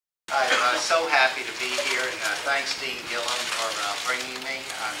I'm so happy to be here, and thanks Dean Gillum for bringing me.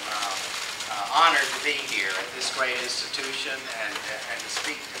 I'm honored to be here at this great institution and to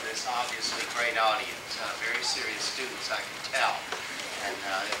speak to this obviously great audience. Very serious students, I can tell, and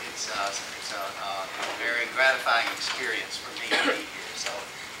it's a very gratifying experience for me to be here. So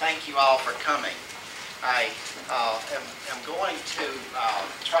thank you all for coming. I am going to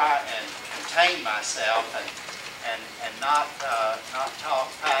try and contain myself and not talk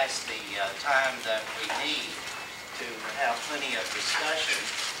past the time that we need to have plenty of discussion.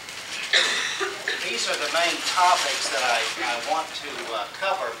 These are the main topics that I want to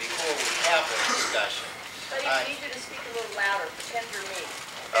cover before we have the discussion. But I need you to speak a little louder. Pretend you're me.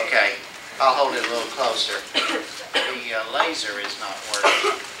 Okay, I'll hold it a little closer. The laser is not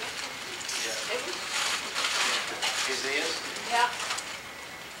working. Is it? Yeah.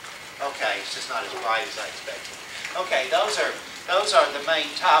 Okay, it's just not as bright as I expected. Okay, those are the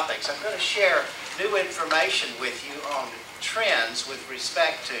main topics. I'm going to share new information with you on trends with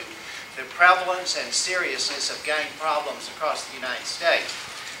respect to the prevalence and seriousness of gang problems across the United States.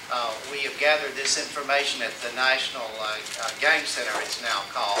 We have gathered this information at the National Gang Center, it's now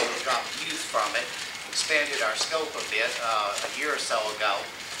called. We dropped youth from it, expanded our scope a bit a year or so ago.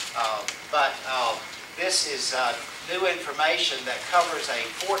 This is new information that covers a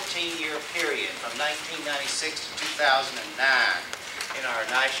 14-year period from 1996 to 2009 in our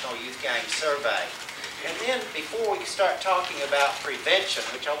National Youth Gang Survey. And then before we start talking about prevention,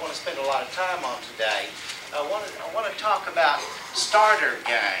 which I want to spend a lot of time on today, I want to talk about starter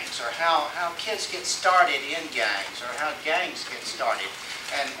gangs, or how kids get started in gangs, or how gangs get started,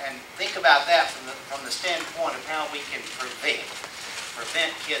 and think about that from the standpoint of how we can prevent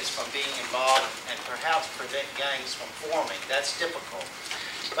kids from being involved and perhaps prevent gangs from forming. That's difficult.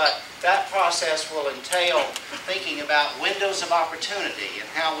 But that process will entail thinking about windows of opportunity and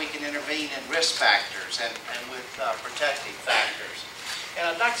how we can intervene in risk factors and with protective factors. And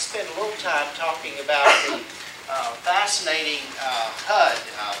I'd like to spend a little time talking about the fascinating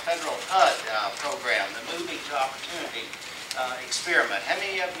federal HUD program, the Moving to Opportunity experiment. How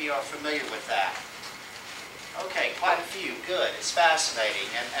many of you are familiar with that? Okay, quite a few. Good. It's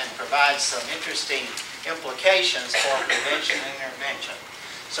fascinating and provides some interesting implications for prevention and intervention.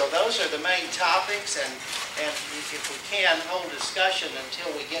 So those are the main topics, and if we can hold discussion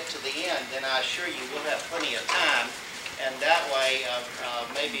until we get to the end, then I assure you we'll have plenty of time, and that way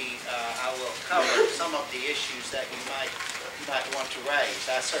maybe I will cover some of the issues that you might want to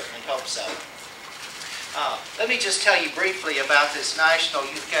raise. I certainly hope so. Let me just tell you briefly about this National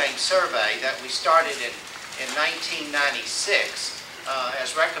Youth Gang Survey that we started in 1996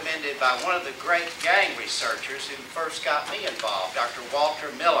 as recommended by one of the great gang researchers who first got me involved, Dr.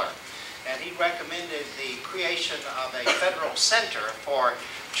 Walter Miller. And he recommended the creation of a federal center for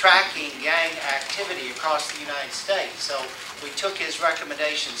tracking gang activity across the United States. So we took his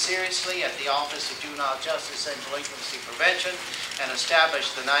recommendation seriously at the Office of Juvenile Justice and Delinquency Prevention and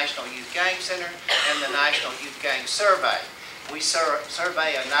established the National Youth Gang Center and the National Youth Gang Survey. We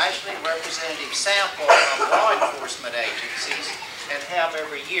survey a nationally representative sample of law enforcement agencies and have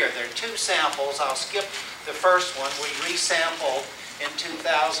every year. There are two samples. I'll skip the first one. We resampled in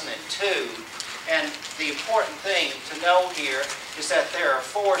 2002. And the important thing to know here is that there are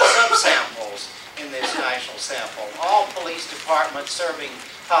 4 subsamples in this national sample. All police departments serving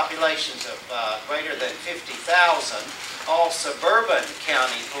populations of greater than 50,000, all suburban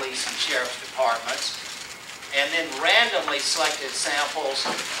county police and sheriff's departments, and then randomly selected samples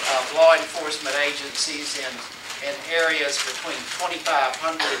of law enforcement agencies in areas between 2,500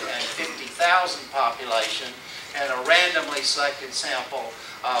 and 50,000 population, and a randomly selected sample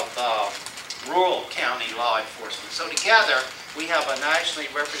of rural county law enforcement. So together, we have a nationally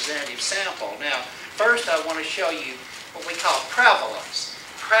representative sample. Now, first I want to show you what we call prevalence,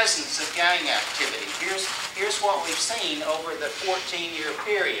 presence of gang activity. Here's what we've seen over the 14-year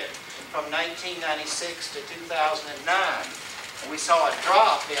period from 1996 to 2009. And we saw a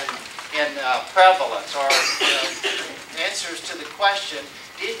drop in prevalence, or answers to the question,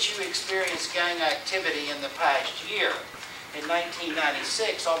 did you experience gang activity in the past year? In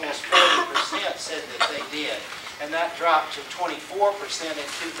 1996, almost 40% said that they did, and that dropped to 24% in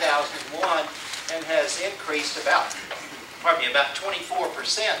 2001 and has increased about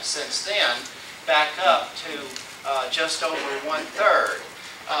 24% since then, back up to just over 1/3.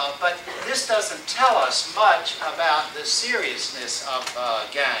 But this doesn't tell us much about the seriousness of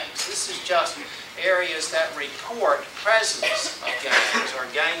gangs. This is just areas that report presence of gangs or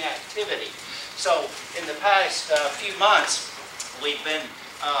gang activity. So in the past few months, we've been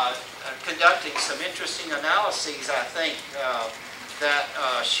conducting some interesting analyses, I think, that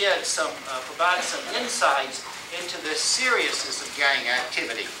provided some insights into the seriousness of gang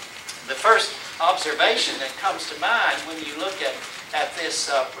activity. The first observation that comes to mind when you look at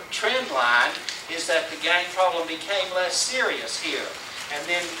this trend line is that the gang problem became less serious here and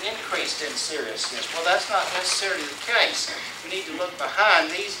then increased in seriousness. Well, that's not necessarily the case. We need to look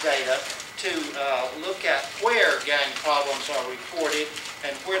behind these data to look at where gang problems are reported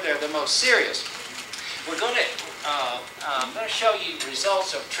and where they're the most serious. I'm going to show you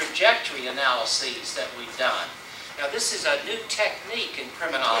results of trajectory analyses that we've done. Now, this is a new technique in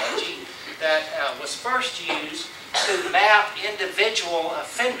criminology that was first used to map individual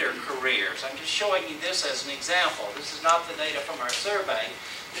offender careers. I'm just showing you this as an example. This is not the data from our survey.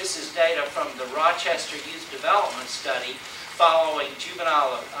 This is data from the Rochester Youth Development Study following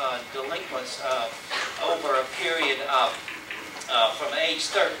juvenile delinquents over a period of from age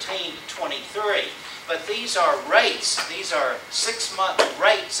 13 to 23. But these are rates. These are 6-month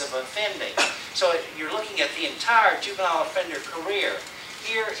rates of offending. So you're looking at the entire juvenile offender career.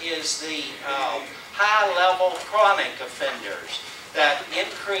 Here is the high-level chronic offenders that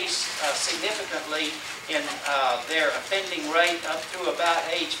increase significantly in their offending rate up through about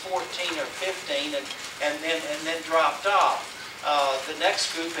age 14 or 15 and then dropped off. The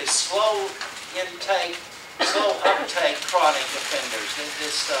next group is slow uptake chronic offenders,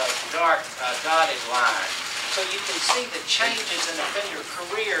 this dark dotted line. So you can see the changes in offender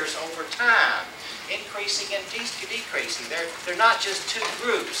careers over time, increasing and decreasing. They're not just two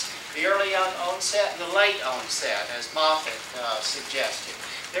groups, the early onset and the late onset, as Moffat suggested.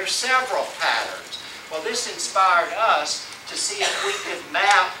 There are several patterns. Well, this inspired us to see if we could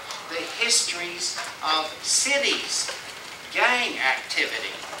map the histories of cities' gang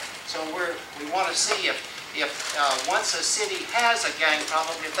activity. So we want to see if once a city has a gang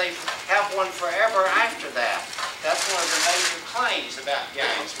problem, if they have one forever after that. That's one of the major claims about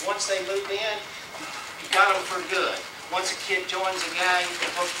gangs. Once they move in, you got them for good. Once a kid joins a gang,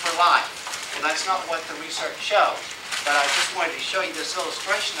 they're hooked for life. Well, that's not what the research shows. But I just wanted to show you this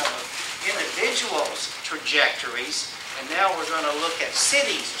illustration of individuals' trajectories, and now we're going to look at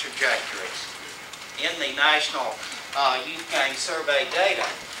cities' trajectories in the National Youth Gang Survey data.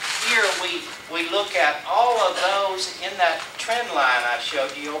 Here we look at all of those in that trend line I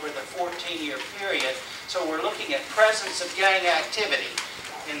showed you over the 14-year period. So we're looking at presence of gang activity.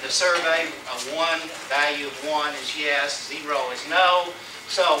 In the survey, value of 1 is yes, 0 is no.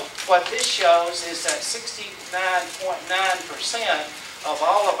 So what this shows is that 69.9% of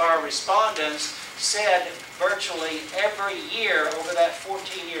all of our respondents said virtually every year over that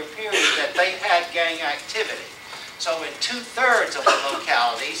 14-year period that they had gang activity. So in 2/3 of the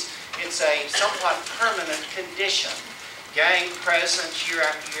localities, it's a somewhat permanent condition. Gang presence year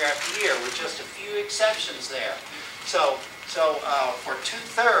after year after year, with just a few exceptions there. So for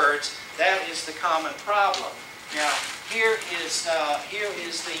 2/3, that is the common problem. Now, here is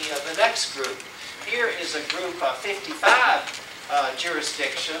the next group. Here is a group of 55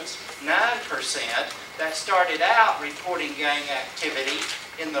 jurisdictions, 9%, that started out reporting gang activity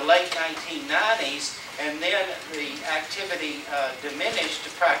in the late 1990s, and then the activity diminished to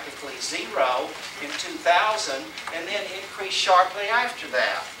practically 0 in 2000, and then increased sharply after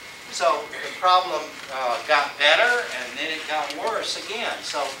that. So the problem got better, and then it got worse again.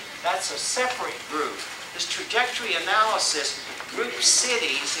 So that's a separate group. This trajectory analysis groups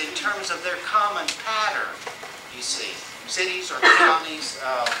cities in terms of their common pattern, you see. Cities or counties,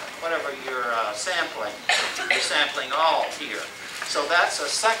 whatever you're sampling. You're sampling all here. So that's a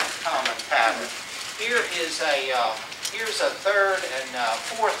second common pattern. Here's a third and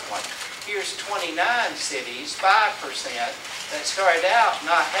fourth one. Here's 29 cities, 5%, that started out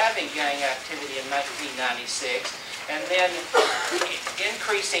not having gang activity in 1996, and then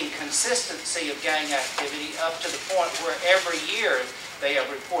increasing consistency of gang activity up to the point where every year they have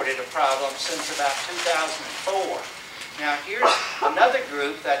reported a problem since about 2004. Now here's another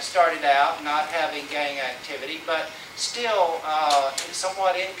group that started out not having gang activity, but still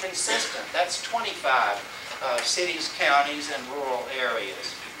somewhat inconsistent. That's 25 cities, counties, and rural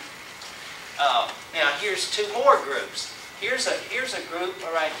areas. Now here's two more groups. Here's a group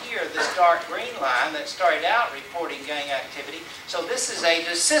right here, this dark green line, that started out reporting gang activity. So this is a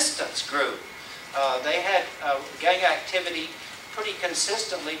desistance group. They had gang activity pretty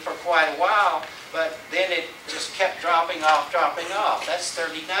consistently for quite a while, but then it just kept dropping off. That's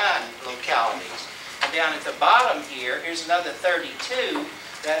 39 localities. And down at the bottom here, here's another 32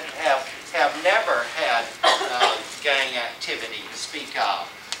 that have never had gang activity to speak of.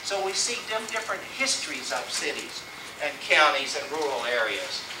 So we see different histories of cities and counties and rural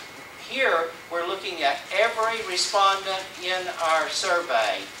areas. here we're looking at every respondent in our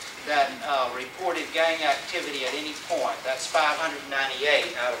survey that reported gang activity at any point. That's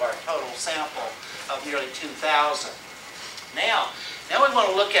 598 out of our total sample of nearly 2,000. Now we want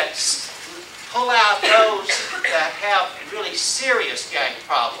to look at, pull out those that have really serious gang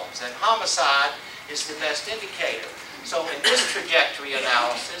problems, and homicide is the best indicator. So in this trajectory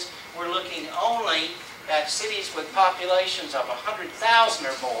analysis, we're looking only at cities with populations of 100,000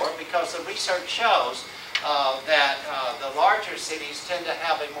 or more, because the research shows that the larger cities tend to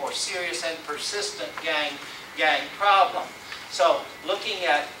have a more serious and persistent gang problem. So looking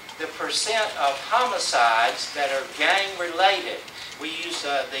at the percent of homicides that are gang-related, we use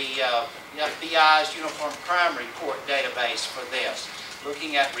the FBI's Uniform Crime Report database for this,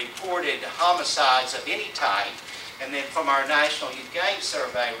 looking at reported homicides of any type, and then from our National Youth Gang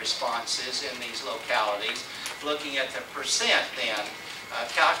Survey responses in these localities, looking at the percent then,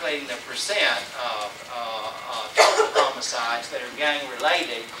 calculating the percent of total homicides that are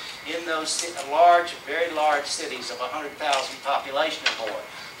gang-related in those large, very large cities of 100,000 population or more.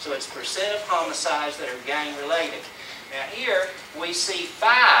 So it's percent of homicides that are gang-related. Now here we see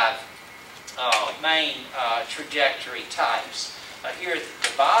 5 main trajectory types. Here at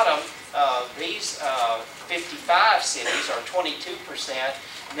the bottom, these 55 cities, or 22%,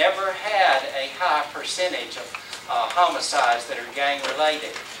 never had a high percentage of homicides that are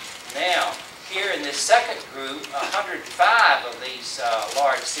gang-related. Now, here in this second group, 105 of these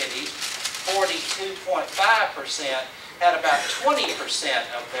large cities, 42.5%, had about 20%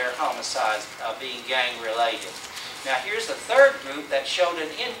 of their homicides being gang-related. Now, here's the third group that showed an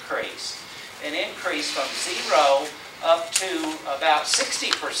increase from 0 up to about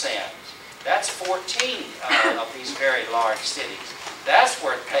 60%. That's 14 of these very large cities. That's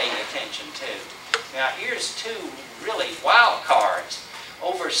worth paying attention to. Now here's 2 really wild cards.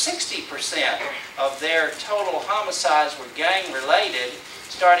 Over 60% of their total homicides were gang-related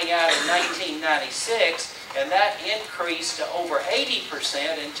starting out in 1996, and that increased to over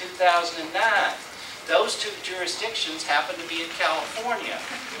 80% in 2009. Those 2 jurisdictions happen to be in California,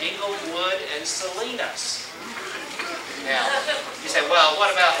 Inglewood and Salinas. Now, you say, well,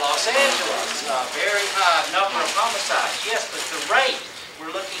 what about Los Angeles? Very high number of homicides. Yes, but the rate, we're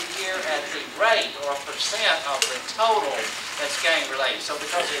looking here at the rate or percent of the total that's gang-related. So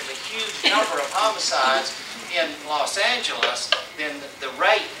because there's a huge number of homicides in Los Angeles, then the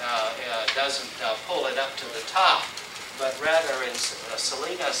rate doesn't pull it up to the top. But rather in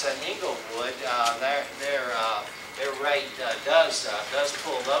Salinas and Inglewood, their rate does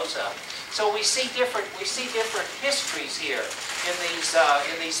pull those up. So we see different histories here in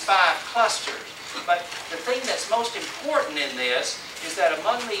these 5 clusters. But the thing that's most important in this is that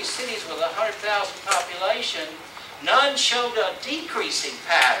among these cities with 100,000 population, none showed a decreasing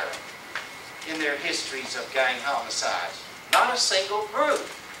pattern in their histories of gang homicides. Not a single group.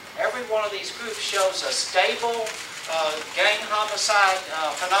 Every one of these groups shows a stable gang homicide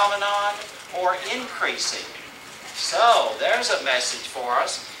phenomenon or increasing. So there's a message for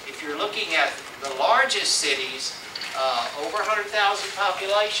us. If you're looking at the largest cities, over 100,000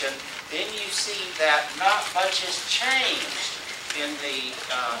 population, then you see that not much has changed in the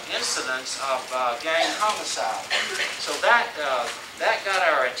incidence of gang homicide. So that got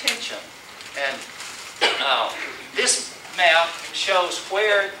our attention. And this map shows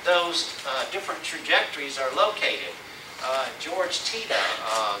where those different trajectories are located. George Tita,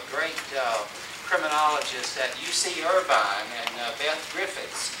 a great criminologist at UC Irvine, and Beth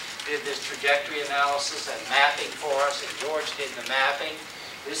Griffiths did this trajectory analysis and mapping for us, and George did the mapping.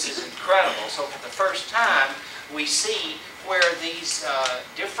 This is incredible. So for the first time, we see where these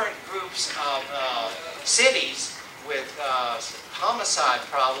different groups of cities with homicide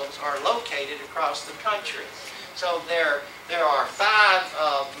problems are located across the country. So there are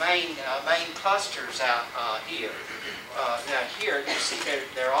 5 main clusters out here. Now here you see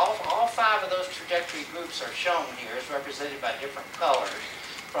they're all 5 of those trajectory groups are shown here, as represented by different colors,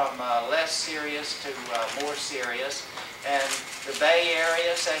 from less serious to more serious. And the Bay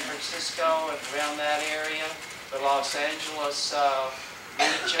Area, San Francisco, and around that area, the Los Angeles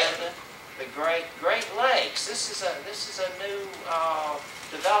region, the Great Lakes. This is a new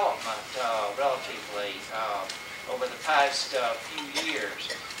development, relatively, over the past few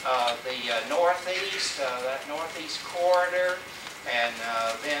years. The Northeast, that Northeast corridor, and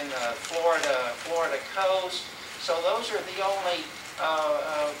then Florida coast. So those are the only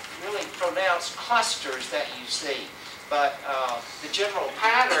really pronounced clusters that you see. But the general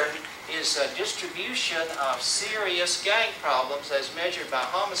pattern is a distribution of serious gang problems as measured by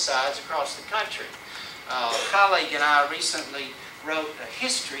homicides across the country. A colleague and I recently wrote a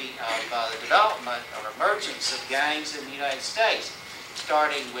history of the development or emergence of gangs in the United States,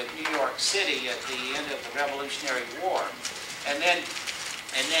 starting with New York City at the end of the Revolutionary War. And then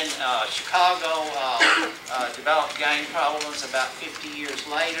Chicago developed gang problems about 50 years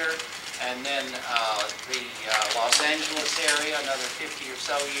later, and then the Los Angeles area another 50 or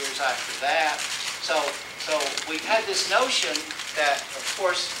so years after that. So we've had this notion that, of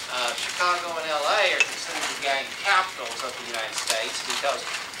course, Chicago and LA are considered the gang capitals of the United States because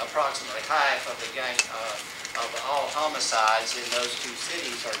approximately half of the gang of all homicides in those two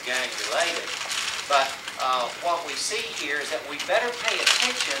cities are gang related. But what we see here is that we better pay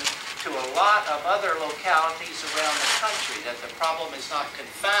attention to a lot of other localities around the country, that the problem is not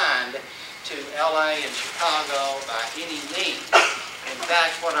confined to LA and Chicago by any means. In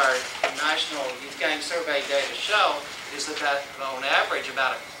fact, what our National Youth Gang Survey data show is that on average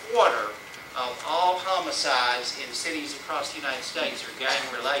about a quarter of all homicides in cities across the United States are gang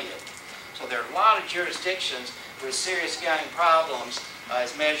related. So there are a lot of jurisdictions with serious gang problems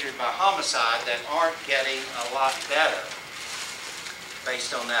as measured by homicide that aren't getting a lot better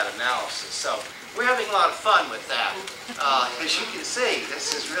based on that analysis. So we're having a lot of fun with that. As you can see,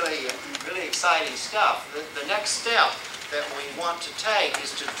 this is really exciting stuff. The next step that we want to take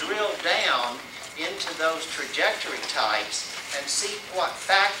is to drill down into those trajectory types and see what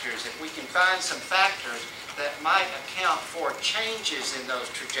factors, if we can find some factors that might account for changes in those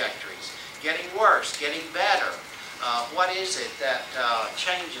trajectories, getting worse, getting better. What is it that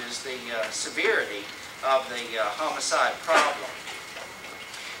changes the severity of the homicide problem?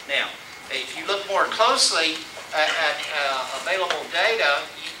 Now, if you look more closely at available data,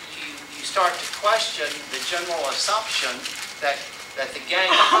 you start to question the general assumption that the gang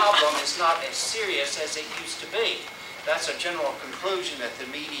problem is not as serious as it used to be. That's a general conclusion that the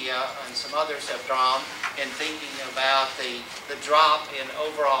media and some others have drawn in thinking about the drop in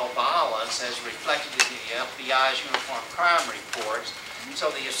overall violence as reflected in the FBI's Uniform Crime Reports. So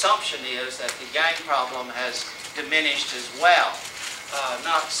the assumption is that the gang problem has diminished as well.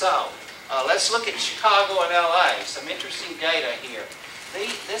 Not so. Let's look at Chicago and LA. Some interesting data here.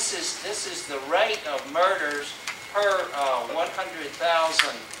 This is the rate of murders per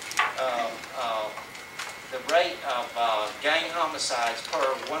 100,000. The rate of gang homicides per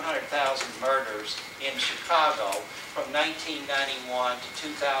 100,000 murders in Chicago from 1991 to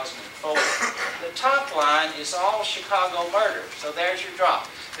 2004. The top line is all Chicago murders. So there's your drop.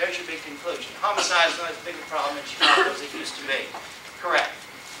 There's your big conclusion. Homicide is not as big a problem in Chicago as it used to be. Correct.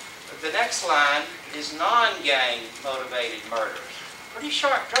 The next line is non-gang motivated murders. Pretty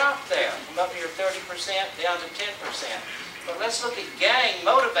sharp drop there, from up near 30% down to 10%. But let's look at gang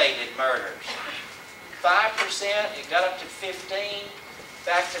motivated murders. 5%, it got up to 15,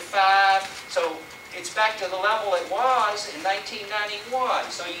 back to 5. So it's back to the level it was in 1991.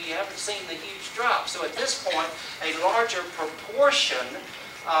 So you haven't seen the huge drop. So at this point, a larger proportion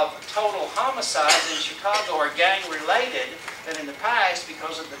of total homicides in Chicago are gang related than in the past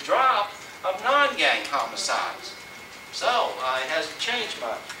because of the drop of non-gang homicides. So it hasn't changed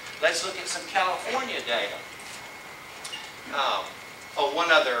much. Let's look at some California data.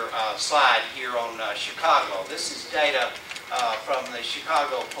 One other slide here on Chicago. This is data from the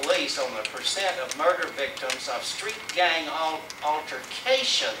Chicago police on the percent of murder victims of street gang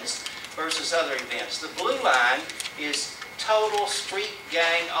altercations versus other events. The blue line is total street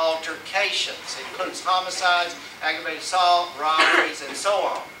gang altercations. It includes homicides, aggravated assault, robberies, and so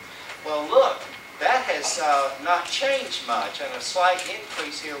on. Well, look, that has not changed much, and a slight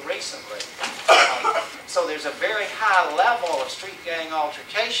increase here recently. So there's a very high level of street gang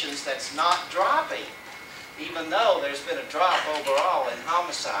altercations that's not dropping, even though there's been a drop overall in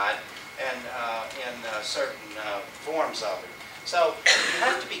homicide and in certain forms of it. So you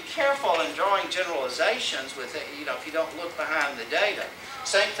have to be careful in drawing generalizations with it, if you don't look behind the data.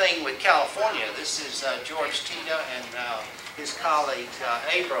 Same thing with California. This is George Tita and his colleague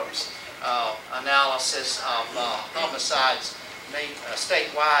Abrams' analysis of homicides made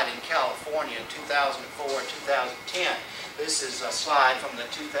statewide in California in 2004-2010. This is a slide from the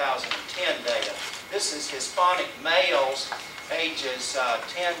 2010 data. This is Hispanic males ages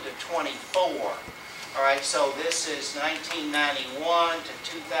 10 to 24. All right, so this is 1991 to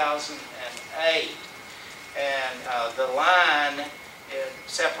 2008. And the line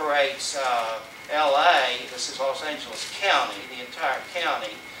separates LA, this is Los Angeles County, the entire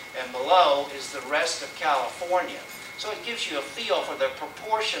county, and below is the rest of California. So it gives you a feel for the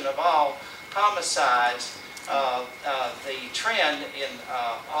proportion of all homicides, the trend in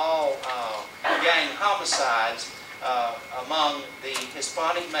all gang homicides among the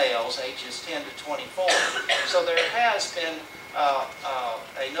Hispanic males ages 10 to 24. So there has been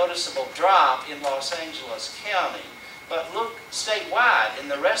a noticeable drop in Los Angeles County. But look statewide in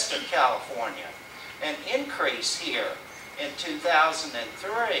the rest of California, an increase here in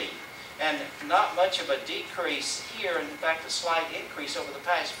 2003, and not much of a decrease here, in fact a slight increase over the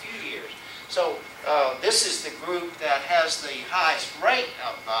past few years. So this is the group that has the highest rate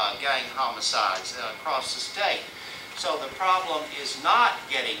of gang homicides across the state. So the problem is not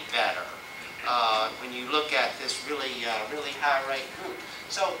getting better when you look at this really high rate group.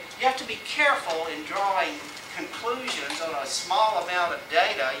 So you have to be careful in drawing conclusions on a small amount of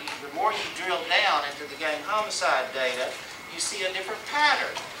data. The more you drill down into the gang homicide data, you see a different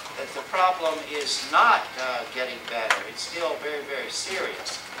pattern, that the problem is not getting better. It's still very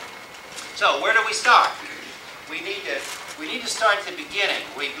serious. So where do we start? We need to start at the beginning.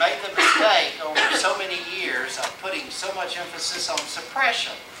 We've made the mistake over so many years of putting so much emphasis on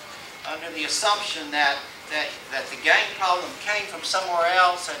suppression under the assumption that the gang problem came from somewhere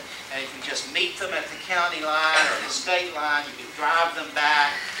else, and if you just meet them at the county line or the state line, you can drive them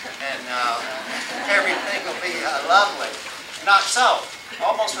back, and everything will be lovely. Not so.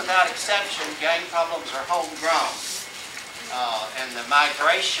 Almost without exception, gang problems are homegrown. And the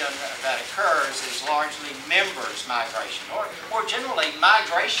migration that occurs is largely members migration, or generally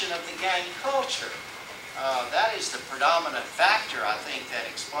migration of the gang culture. That is the predominant factor, I think, that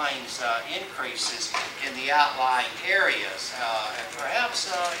explains increases in the outlying areas, and perhaps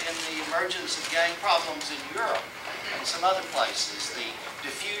in the emergence of gang problems in Europe and some other places, the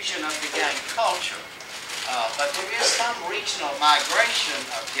diffusion of the gang culture. But there is some regional migration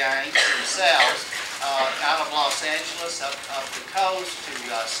of gangs themselves out of Los Angeles, up the coast to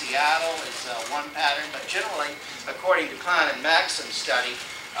Seattle is one pattern, but generally, according to Klein and Maxim's study,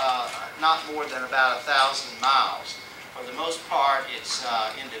 not more than about 1,000 miles. For the most part, it's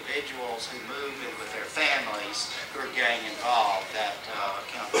individuals who move in with their families who are gang involved that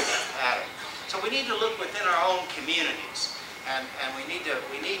account for that pattern. So we need to look within our own communities, and we need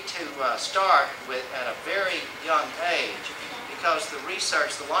to start with at a very young age, because the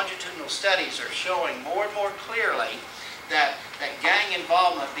research, the longitudinal studies are showing more and more clearly that gang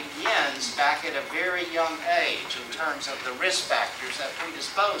involvement begins back at a very young age in terms of the risk factors that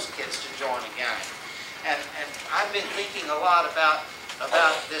predispose kids to join a gang. And I've been thinking a lot about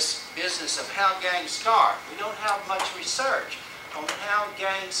this business of how gangs start. We don't have much research on how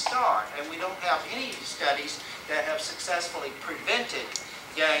gangs start, and we don't have any studies that have successfully prevented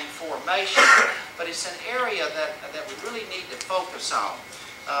gang formation, but it's an area that we really need to focus on.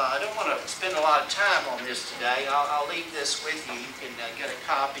 I don't want to spend a lot of time on this today. I'll leave this with you. You can get a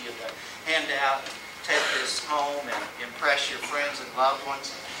copy of the handout, take this home, and impress your friends and loved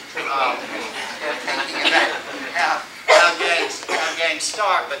ones. Thinking about how gangs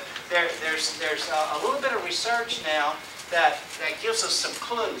start, but there's a little bit of research now that gives us some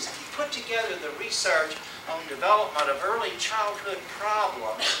clues. If you put together the research on development of early childhood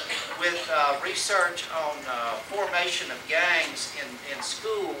problems with research on formation of gangs in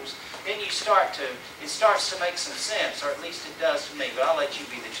schools, then it starts to make some sense, or at least it does to me, but I'll let you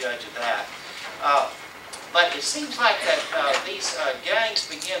be the judge of that. But it seems like that these gangs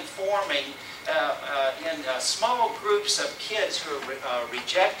begin forming in small groups of kids who are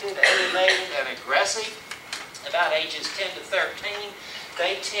rejected, alienated, and aggressive. About ages 10 to 13,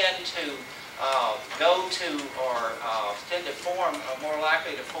 they tend to go to, or tend to form, more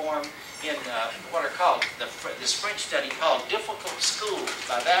likely to form in what are called, this French study called difficult schools.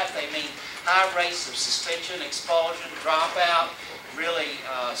 By that they mean high rates of suspension, expulsion, dropout, really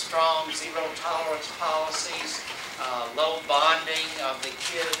strong zero tolerance policies, low bonding of the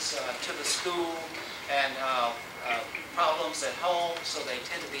kids to the school, and problems at home, so they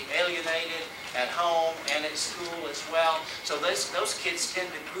tend to be alienated at home and at school as well. So those kids tend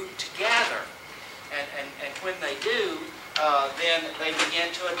to group together, and when they do, then they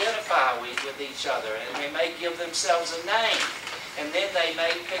begin to identify with each other, and they may give themselves a name, and then they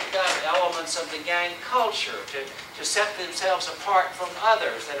may pick up elements of the gang culture to set themselves apart from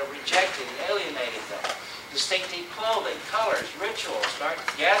others that have rejected and alienated them. Distinctive clothing, colors, rituals, start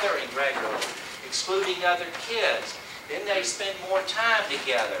gathering regularly, excluding other kids. Then they spend more time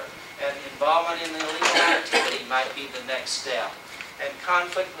together, and involvement in the illegal activity might be the next step. And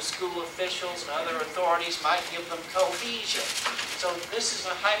conflict with school officials and other authorities might give them cohesion. So this is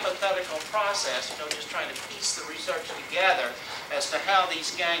a hypothetical process, just trying to piece the research together as to how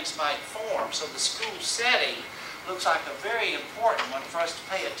these gangs might form. So the school setting looks like a very important one for us to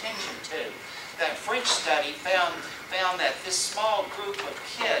pay attention to. That French study found that this small group of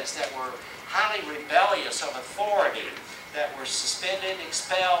kids that were highly rebellious of authority, that were suspended,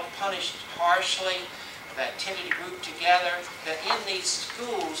 expelled, punished harshly, that tended to group together, that in these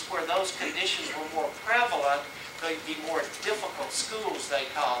schools where those conditions were more prevalent, the more difficult schools, they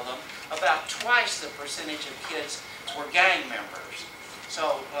call them, about twice the percentage of kids were gang members.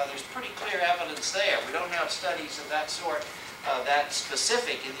 So there's pretty clear evidence there. We don't have studies of that sort, that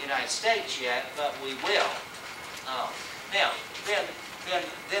specific in the United States yet, but we will. Now,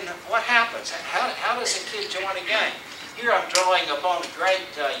 then what happens? How does a kid join a gang? Here I'm drawing upon a great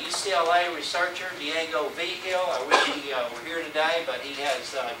UCLA researcher, Diego Vigil. I wish he were here today, but he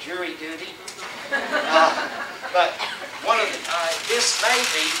has jury duty. But one of this may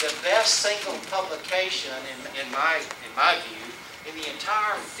be the best single publication in my view in the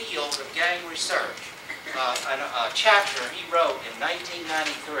entire field of gang research. A chapter he wrote in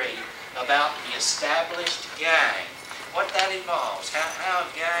 1993 about the established gang, what that involves, how a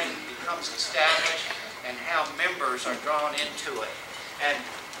gang becomes established, and how members are drawn into it. And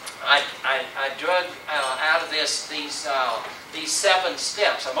I drug out of this these 7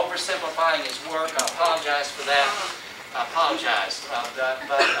 steps. I'm oversimplifying his work. I apologize for that. I apologize.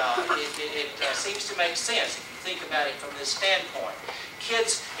 But it seems to make sense if you think about it from this standpoint.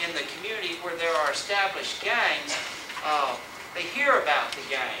 Kids in the community where there are established gangs, they hear about the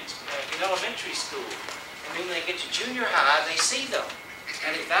gangs in elementary school. And then when they get to junior high, they see them.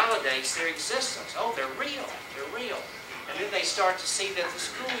 And it validates their existence. Oh, they're real. They're real. And then they start to see that the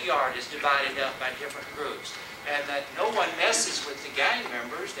schoolyard is divided up by different groups. And that no one messes with the gang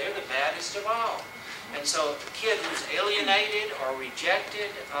members. They're the baddest of all. And so a kid who's alienated or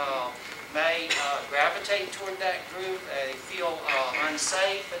rejected may gravitate toward that group. They feel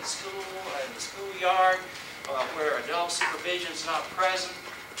unsafe at school, in the schoolyard, where adult supervision is not present.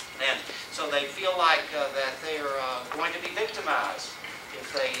 And so they feel like that they are going to be victimized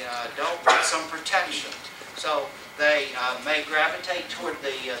if they don't get some protection. So they may gravitate toward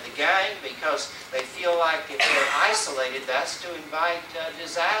the gang because they feel like if they're isolated, that's to invite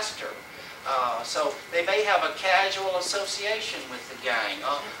disaster. So they may have a casual association with the gang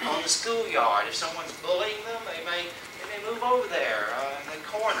on the schoolyard. If someone's bullying them, they may move over there in the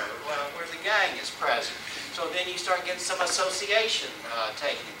corner where the gang is present. So then you start getting some association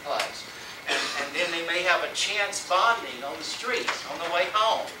taking place. And then they may have a chance bonding on the streets on the way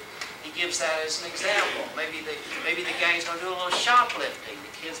home. He gives that as an example. Maybe the gang's going to do a little shoplifting.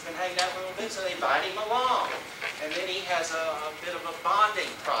 The kid's been hanging out a little bit, so they invite him along. And then he has a bit of a bonding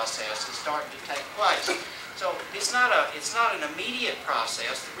process that's starting to take place. So it's not an immediate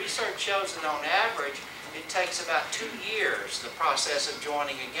process. The research shows that on average, it takes about 2 years, the process of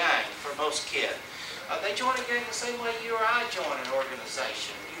joining a gang for most kids. They join a gang the same way you or I join an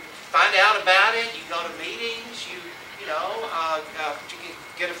organization. You find out about it, you go to meetings, you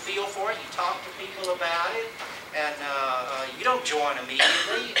get a feel for it, you talk to people about it, and you don't join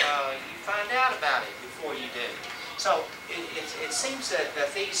immediately, you find out about it before you do. So it seems that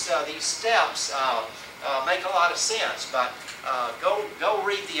these steps make a lot of sense, but go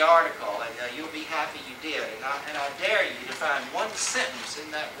read the article and you'll be happy you did. And I dare you to find one sentence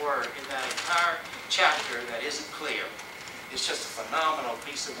in that entire chapter that isn't clear. It's just a phenomenal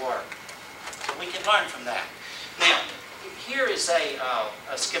piece of work. So we can learn from that. Now, here is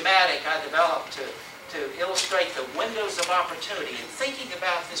a schematic I developed to illustrate the windows of opportunity in thinking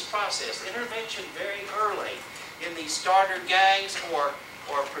about this process. Intervention very early in these starter gangs or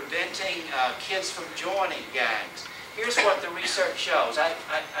preventing kids from joining gangs. Here's what the research shows. I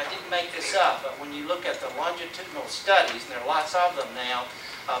didn't make this up, but when you look at the longitudinal studies, and there are lots of them now,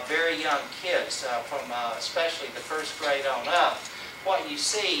 very young kids from especially the first grade on up, what you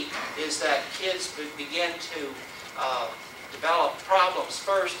see is that kids begin to develop problems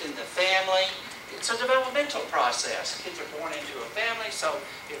first in the family. It's a developmental process. Kids are born into a family, so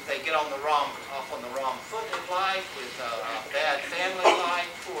if they get off on the wrong foot in life with a bad family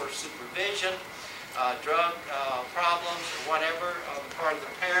life, poor supervision, drug problems, or whatever on the part of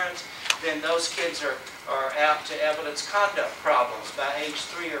the parents, then those kids are apt to evidence conduct problems by age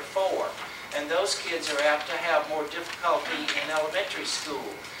 3 or 4. And those kids are apt to have more difficulty in elementary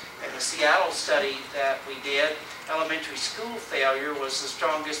school. In the Seattle study that we did, elementary school failure was the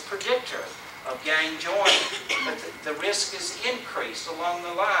strongest predictor of gang joining. But the risk is increased along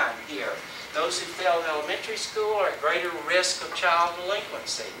the line here. Those who failed elementary school are at greater risk of child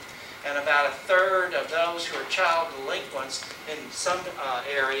delinquency. And about 1/3 of those who are child delinquents in some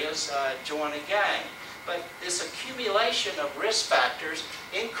areas join a gang. But this accumulation of risk factors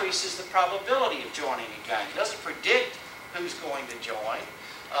increases the probability of joining a gang. It doesn't predict who's going to join,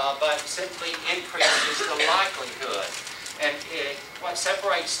 but simply increases the likelihood. And what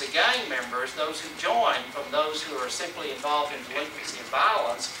separates the gang members, those who join, from those who are simply involved in delinquency and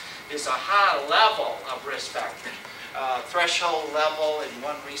violence, is a high level of risk factors. Threshold level in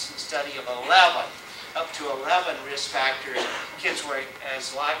one recent study of 11. Up to 11 risk factors, kids were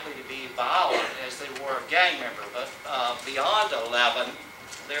as likely to be violent as they were a gang member. But beyond 11,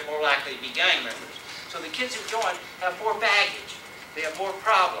 they're more likely to be gang members. So the kids who join have more baggage. They have more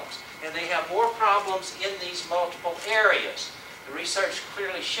problems. And they have more problems in these multiple areas. The research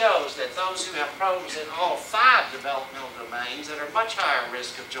clearly shows that those who have problems in all 5 developmental domains that are much higher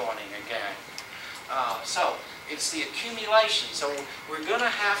risk of joining a gang. So it's the accumulation. So we're going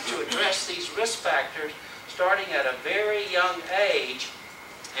to have to address these risk factors starting at a very young age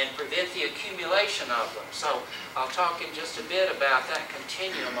and prevent the accumulation of them. So I'll talk in just a bit about that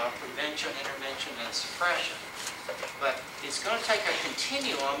continuum of prevention, intervention, and suppression. But it's going to take a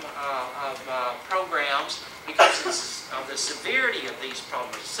continuum of programs because of the severity of these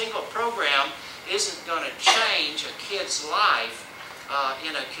problems. A single program isn't going to change a kid's life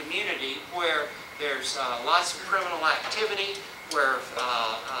in a community where there's lots of criminal activity, where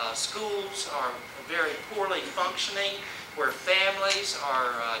schools are very poorly functioning, where families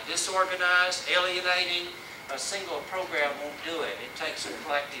are disorganized, alienating. A single program won't do it. It takes a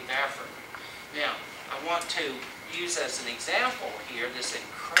collective effort. Now, I want to use as an example here this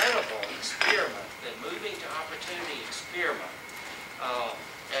incredible experiment, the Moving to Opportunity experiment.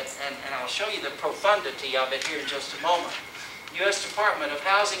 And I'll show you the profundity of it here in just a moment. U.S. Department of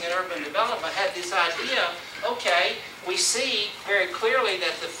Housing and Urban Development had this idea, okay, we see very clearly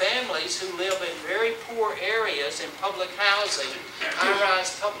that the families who live in very poor areas in public housing,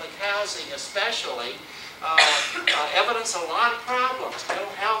 high-rise public housing especially, evidence a lot of problems,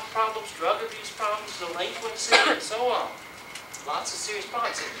 mental health problems, drug abuse problems, delinquency, and so on. Lots of serious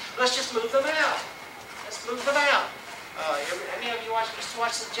problems. Let's just move them out. Let's move them out. Any of you used to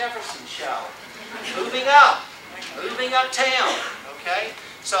watch the Jefferson Show? Moving up. Moving uptown, okay?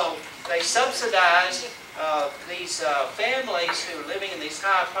 So they subsidize these families who are living in these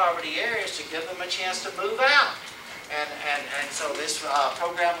high poverty areas to give them a chance to move out. And so this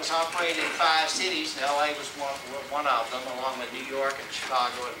program was operated in 5 cities. LA was one of them, along with New York and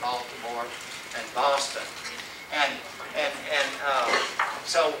Chicago and Baltimore and Boston.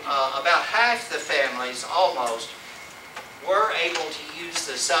 So about half the families, almost, were able to use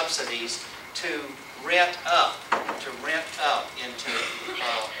the subsidies to rent up into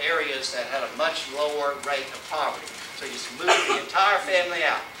areas that had a much lower rate of poverty. So you just move the entire family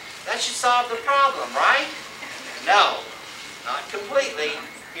out. That should solve the problem, right? No, not completely.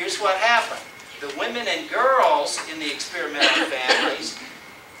 Here's what happened. The women and girls in the experimental families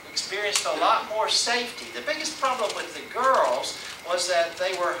experienced a lot more safety. The biggest problem with the girls was that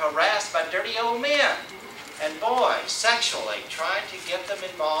they were harassed by dirty old men and boys sexually, trying to get them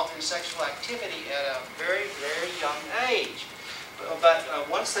involved in sexual activity at a very, very young age. But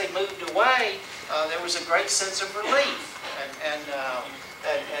once they moved away, there was a great sense of relief. And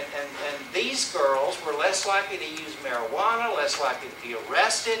these girls were less likely to use marijuana, less likely to be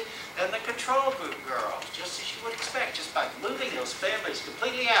arrested than the control group girls, just as you would expect, just by moving those families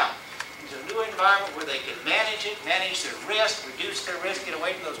completely out into a new environment where they could manage it, manage their risk, reduce their risk, get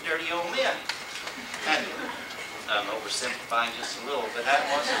away from those dirty old men. And I'm oversimplifying just a little, but that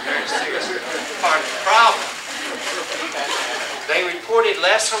was a very serious part of the problem. They reported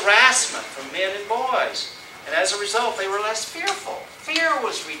less harassment from men and boys. And as a result, they were less fearful. Fear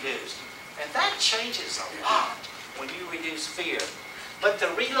was reduced. And that changes a lot when you reduce fear. But the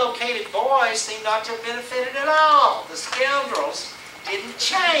relocated boys seem not to have benefited at all. The scoundrels didn't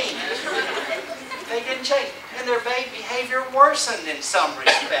change. They didn't change. And their behavior worsened in some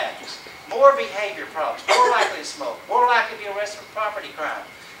respects. More behavior problems, more likely to smoke, more likely to be arrested for property crime.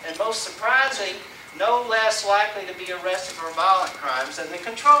 And most surprising, no less likely to be arrested for violent crimes than the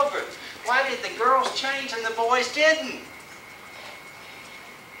control group. Why did the girls change and the boys didn't?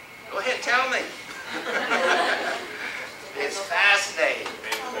 Go ahead, tell me. It's fascinating.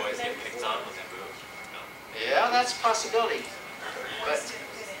 Maybe the boys get picked on when they move. No. Yeah, that's a possibility. But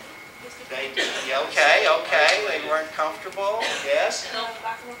they, okay, they weren't comfortable, yes.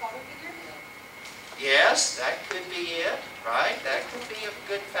 Yes, that could be it, right? That could be a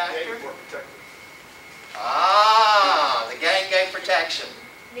good factor. Ah, the gang gave protection.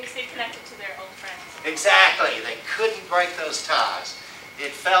 Makes it connected to their old friends. Exactly. They couldn't break those ties.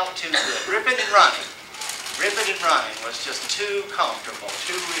 It felt too good. Ripping and running. Ripping and running was just too comfortable,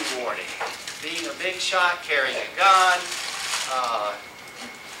 too rewarding. Being a big shot, carrying a gun.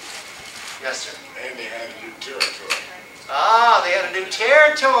 Yes, sir. And they had a new territory. Ah, they had a new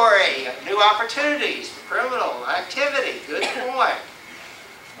territory, new opportunities for criminal activity. Good point.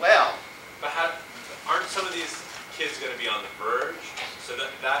 Well, But aren't some of these kids going to be on the verge? So So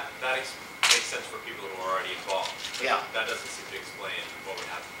makes sense for people who are already involved. Yeah. That doesn't seem to explain what would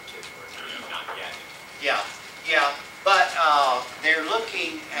happen to kids who are not yet. Yeah, but they're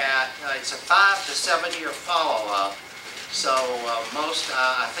looking at, it's a 5 to 7 year follow-up. So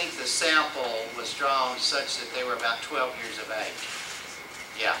I think the sample was drawn such that they were about 12 years of age.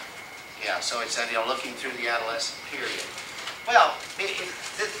 Yeah, so it's that they're looking through the adolescent period. Well,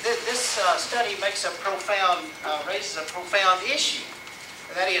 this study makes raises a profound issue,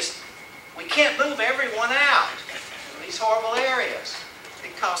 and that is, we can't move everyone out of these horrible areas.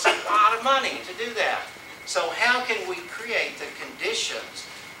 It costs a lot of money to do that. So how can we create the conditions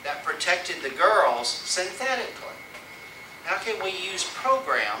that protected the girls synthetically? How can we use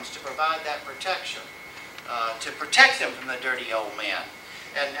programs to provide that protection, to protect them from the dirty old men,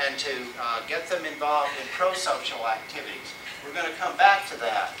 and to get them involved in pro-social activities? We're going to come back to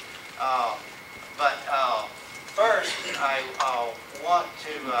that. But first, I want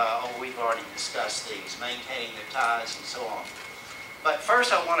to, we've already discussed these, maintaining the ties and so on. But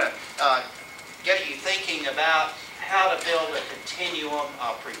first I want to get you thinking about how to build a continuum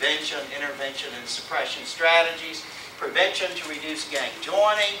of prevention, intervention, and suppression strategies. Prevention to reduce gang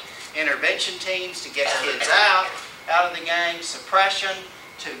joining, intervention teams to get kids out of the gang, suppression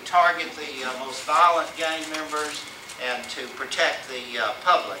to target the most violent gang members, and to protect the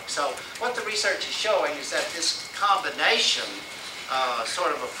public. So what the research is showing is that this combination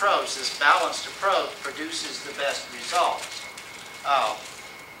sort of approach, this balanced approach, produces the best results.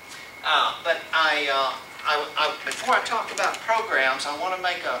 But before I talk about programs, I want to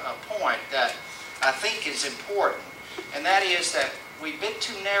make a point that I think is important, and that is that we've been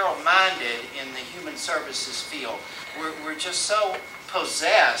too narrow-minded in the human services field. We're just so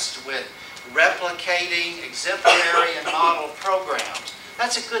possessed with replicating exemplary and model programs.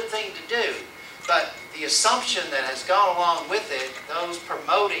 That's a good thing to do, but the assumption that has gone along with it, those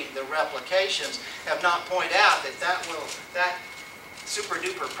promoting the replications, have not pointed out that that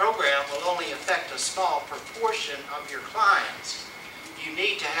super-duper program will only affect a small proportion of your clients. You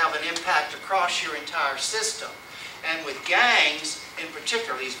need to have an impact across your entire system. And with gangs, in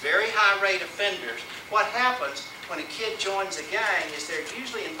particular, these very high-rate offenders, what happens when a kid joins a gang is they're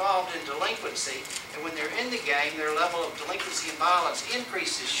usually involved in delinquency, and when they're in the gang, their level of delinquency and violence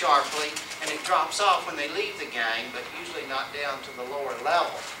increases sharply, and it drops off when they leave the gang, but usually not down to the lower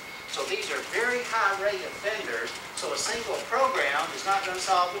level. So these are very high-rate offenders, so a single program is not going to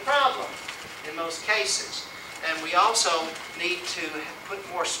solve the problem in most cases. And we also need to put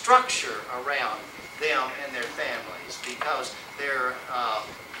more structure around them and their families, because they're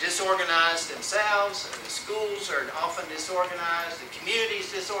disorganized themselves, the schools are often disorganized, the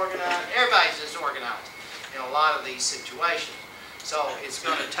community's disorganized, everybody's disorganized in a lot of these situations. So it's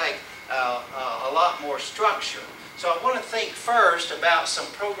going to take a lot more structure. So I want to think first about some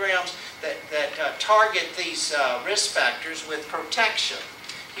programs that target these risk factors with protection.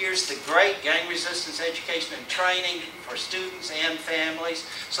 Here's the great gang resistance education and training for students and families.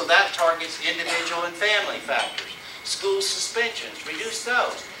 So that targets individual and family factors. School suspensions, reduce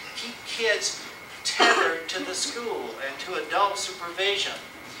those. Keep kids tethered to the school and to adult supervision.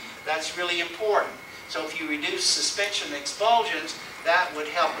 That's really important. So if you reduce suspension and expulsions, that would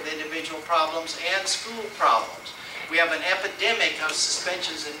help with individual problems and school problems. We have an epidemic of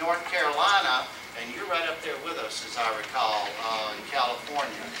suspensions in North Carolina, and you're right up there with us, as I recall, in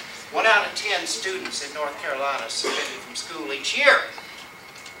California. 1 out of 10 students in North Carolina suspended from school each year.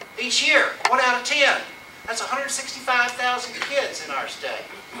 Each year, 1 out of 10. That's 165,000 kids in our state.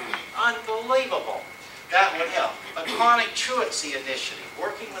 Unbelievable. That would help. A chronic truancy initiative,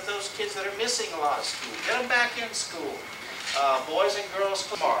 working with those kids that are missing a lot of school. Get them back in school. Boys and Girls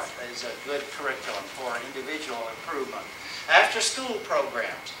Smart is a good curriculum for individual improvement. After school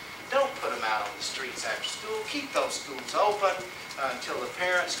programs. Don't put them out on the streets after school. Keep those schools open until the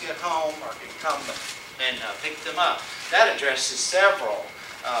parents get home or can come and pick them up. That addresses several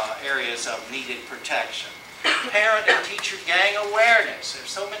areas of needed protection. Parent and teacher gang awareness.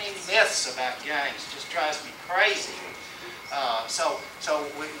 There's so many myths about gangs. It just drives me crazy. So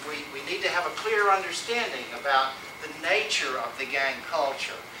we need to have a clear understanding about the nature of the gang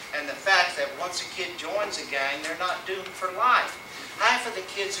culture and the fact that once a kid joins a gang, they're not doomed for life. Half of the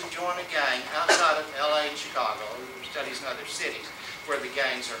kids who join a gang outside of LA and Chicago, studies in other cities where the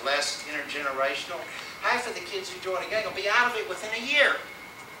gangs are less intergenerational, half of the kids who join a gang will be out of it within a year.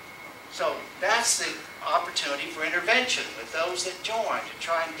 So that's the opportunity for intervention with those that join to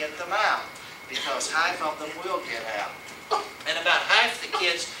try and get them out, because half of them will get out. And about half the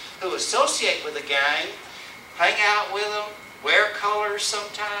kids who associate with a gang, hang out with them, wear colors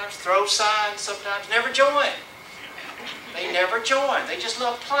sometimes, throw signs sometimes, never join. They never join. They just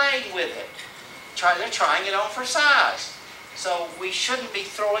love playing with it. They're trying it on for size. So we shouldn't be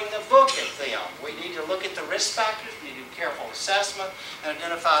throwing the book at them. We need to look at the risk factors, we need to do careful assessment, and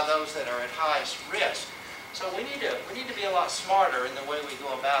identify those that are at highest risk. So we need to be a lot smarter in the way we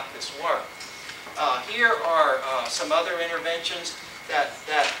go about this work. Here are some other interventions that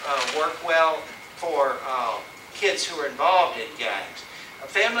work well for kids who are involved in gangs.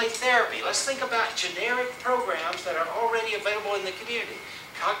 Family therapy. Let's think about generic programs that are already available in the community.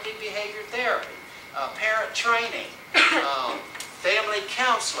 Cognitive behavior therapy, parent training, family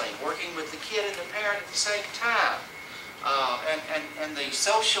counseling, working with the kid and the parent at the same time, and the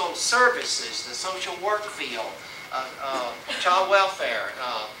social services, the social work field, child welfare,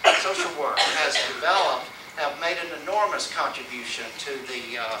 social work have made an enormous contribution to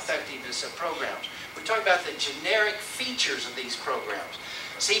the effectiveness of programs. We talk about the generic features of these programs.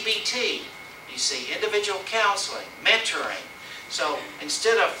 CBT, you see, individual counseling, mentoring. So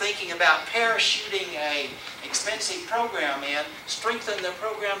instead of thinking about parachuting an expensive program in, strengthen the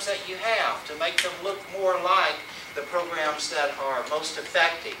programs that you have to make them look more like the programs that are most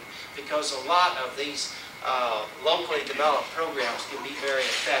effective, because a lot of these locally developed programs can be very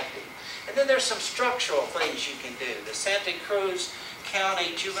effective. And then there's some structural things you can do. The Santa Cruz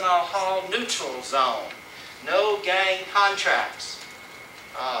County Juvenile Hall Neutral Zone. No gang contracts.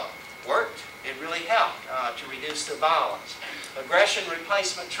 Worked. It really helped to reduce the violence. Aggression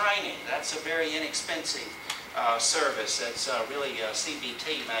replacement training. That's a very inexpensive service. That's really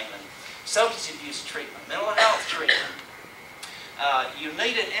CBT mainly. Substance abuse treatment. Mental health treatment. You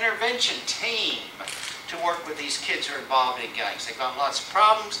need an intervention team to work with these kids who are involved in gangs. They've got lots of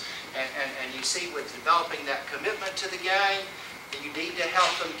problems, and you see with developing that commitment to the gang, you need to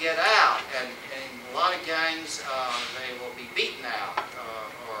help them get out. And in a lot of gangs, they will be beaten out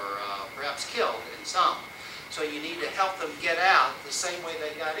or perhaps killed in some. So you need to help them get out the same way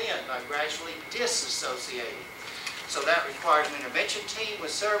they got in, by gradually disassociating. So that requires an intervention team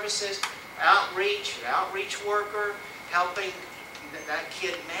with services, outreach, an outreach worker, helping that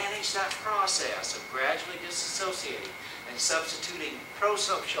kid manage that process of gradually disassociating and substituting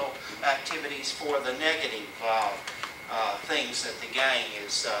pro-social activities for the negative things that the gang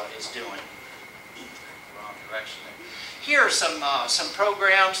is doing. Wrong direction there. Here are some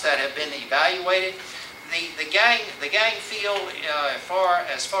programs that have been evaluated. The gang field,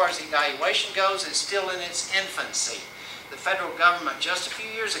 as far as evaluation goes, is still in its infancy. The federal government, just a few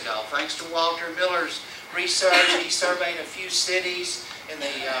years ago, thanks to Walter Miller's research, he surveyed a few cities in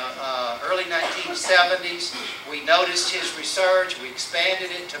the early 1970s. We noticed his research, we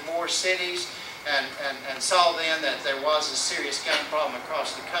expanded it to more cities, and saw then that there was a serious gang problem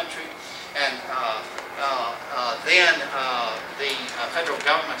across the country. And then the federal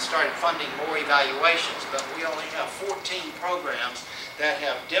government started funding more evaluations, but we only have 14 programs that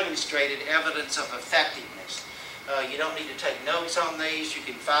have demonstrated evidence of effectiveness. You don't need to take notes on these. You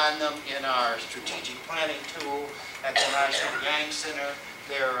can find them in our strategic planning tool at the National Gang Center.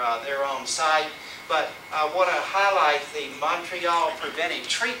 They're on site. But I want to highlight the Montreal Preventive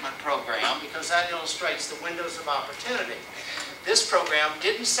Treatment Program because that illustrates the windows of opportunity. This program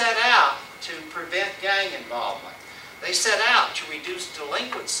didn't set out to prevent gang involvement. They set out to reduce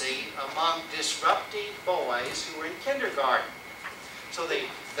delinquency among disruptive boys who were in kindergarten. So they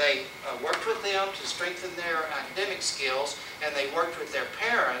worked with them to strengthen their academic skills, and they worked with their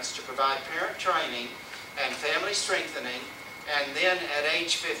parents to provide parent training and family strengthening. And then at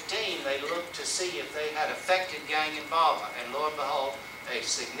age 15, they looked to see if they had affected gang involvement. And lo and behold, a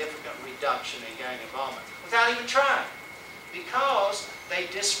significant reduction in gang involvement without even trying, because they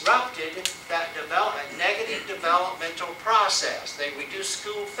disrupted that negative developmental process. They reduced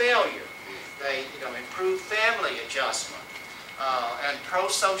school failure. They improved family adjustment and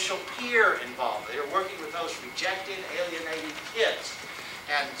pro-social peer involvement. They were working with those rejected, alienated kids.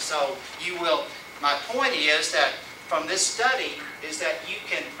 And so my point is that from this study is that you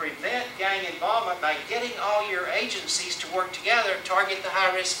can prevent gang involvement by getting all your agencies to work together and target the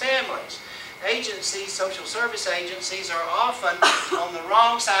high-risk families. Agencies, social service agencies, are often on the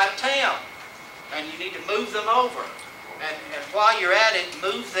wrong side of town, and you need to move them over. And while you're at it,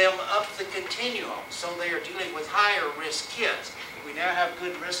 move them up the continuum so they are dealing with higher-risk kids. We now have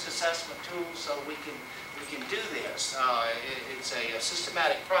good risk assessment tools, so we can do this. It's a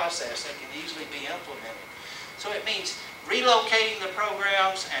systematic process that can easily be implemented. So it means relocating the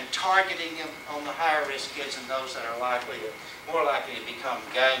programs and targeting them on the higher risk kids and those that are more likely to become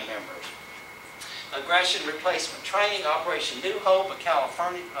gang members. Aggression replacement training, Operation New Hope, a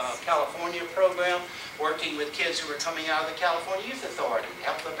California program working with kids who are coming out of the California Youth Authority to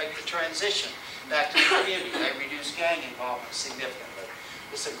help them make the transition back to the community. They reduce gang involvement significantly.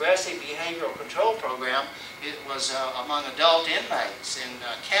 This aggressive behavioral control program, it was among adult inmates in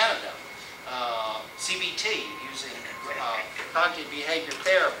Canada. CBT, using cognitive behavior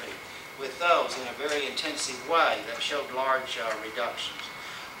therapy with those in a very intensive way that showed large reductions.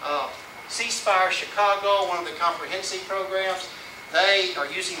 Ceasefire Chicago, one of the comprehensive programs, they are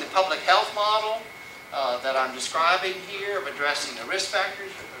using the public health model that I'm describing here of addressing the risk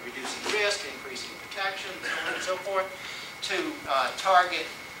factors, reducing risk, increasing protection, so on and so forth, to target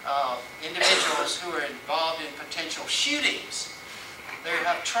individuals who are involved in potential shootings. They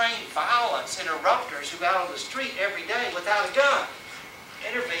have trained violence interrupters who out on the street every day without a gun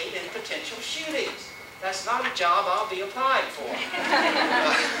intervene in potential shootings. That's not a job I'll be applying for.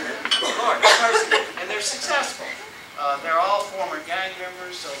 Lord, and they're successful. They're all former gang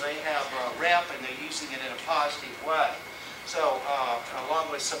members, so they have a rep and they're using it in a positive way. So,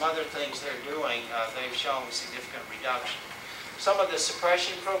 along with some other things they're doing, they've shown significant reduction. Some of the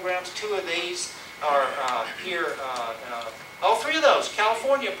suppression programs, two of these are here. All three of those,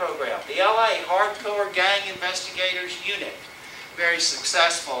 California program, the LA Hardcore Gang Investigators Unit, very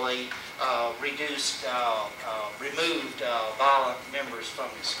successfully removed violent members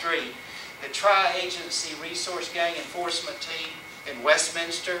from the street. The Tri-Agency Resource Gang Enforcement Team in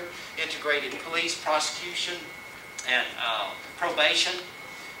Westminster, integrated police, prosecution, and probation.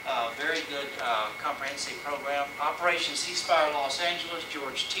 Very good comprehensive program. Operation Ceasefire Los Angeles,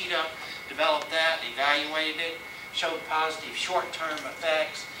 George Tita developed that, evaluated it, showed positive short-term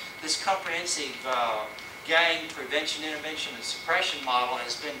effects. This comprehensive gang prevention, intervention, and suppression model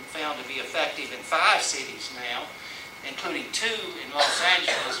has been found to be effective in 5 cities now, including 2 in Los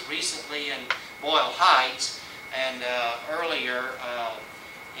Angeles, recently in Boyle Heights, and earlier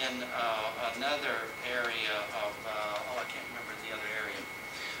in another area of, I can't remember the other area.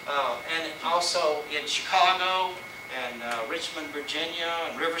 And also in Chicago, and Richmond, Virginia,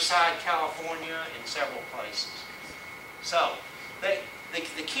 and Riverside, California, in several places. So, the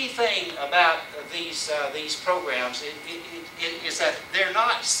key thing about these programs is that they're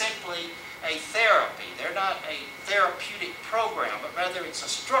not simply a therapy. They're not a therapeutic program, but rather it's a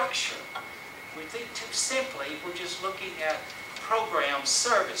structure. We think too simply if we're just looking at program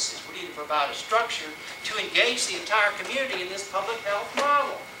services. We need to provide a structure to engage the entire community in this public health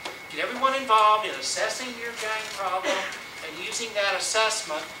model. Get everyone involved in assessing your gang problem and using that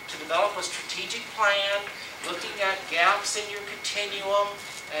assessment to develop a strategic plan, looking at gaps in your continuum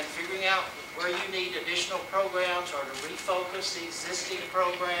and figuring out where you need additional programs or to refocus the existing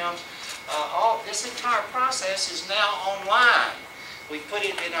programs. This entire process is now online. We put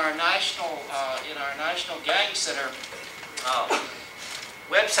it in our national gang center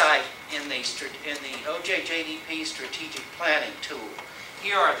website in the OJJDP strategic planning tool.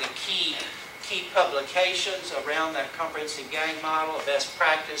 Here are the key publications around that comprehensive gang model: a best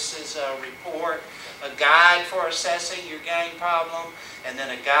practices report, a guide for assessing your gang problem, and then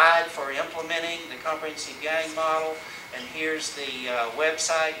a guide for implementing the comprehensive gang model. And here's the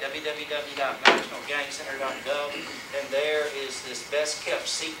website, www.nationalgangcenter.gov, and there is this best kept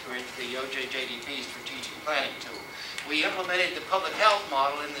secret, the OJJDP strategic planning tool. We implemented the public health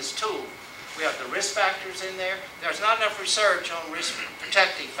model in this tool. We have the risk factors in there. There's not enough research on risk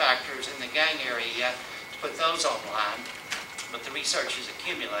protective factors in the gang area yet to put those online, but the research is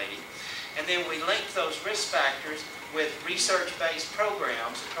accumulating. And then we link those risk factors with research-based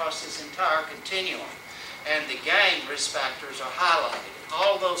programs across this entire continuum. And the gang risk factors are highlighted.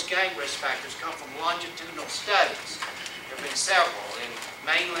 All those gang risk factors come from longitudinal studies. There have been several,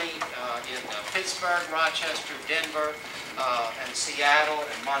 mainly in Pittsburgh, Rochester, Denver, and Seattle,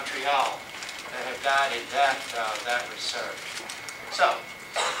 and Montreal, that have guided that research. So,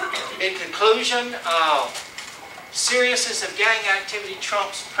 in conclusion, seriousness of gang activity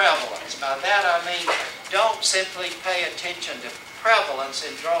trumps prevalence. By that I mean, don't simply pay attention to prevalence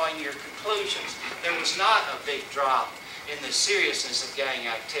in drawing your conclusions. There was not a big drop in the seriousness of gang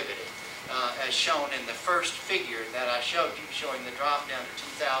activity, as shown in the first figure that I showed you, showing the drop down to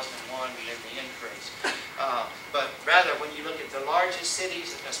 2001 and then the increase. But rather, when you look at the largest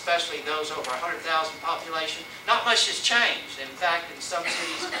cities, especially those over 100,000 population, not much has changed. In fact, in some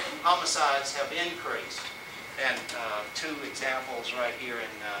cities, homicides have increased. And 2 examples right here in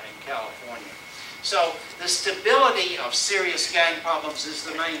California. So the stability of serious gang problems is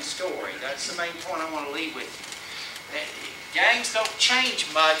the main story. That's the main point I want to leave with you. Gangs don't change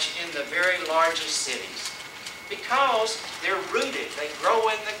much in the very largest cities because they're rooted. They grow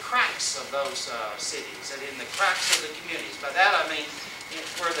in the cracks of those cities and in the cracks of the communities. By that I mean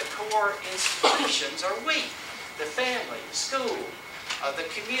where the core institutions are weak. The family, the school, The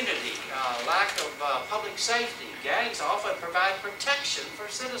community, lack of public safety. Gangs often provide protection for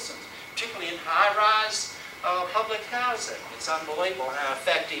citizens, particularly in high-rise public housing. It's unbelievable how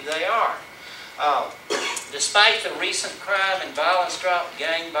effective they are. Despite the recent crime and violence drop,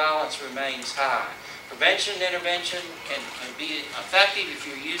 gang violence remains high. Prevention and intervention can be effective if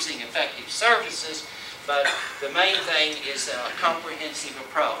you're using effective services, but the main thing is a comprehensive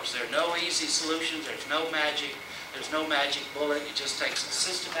approach. There are no easy solutions. There's no magic bullet. It just takes a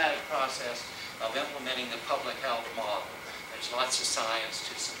systematic process of implementing the public health model. There's lots of science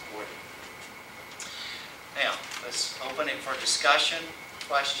to support it. Now, let's open it for discussion,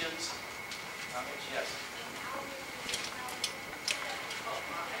 questions. Yes.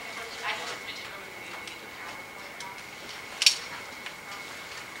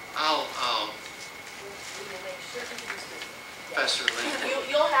 Professor Lee.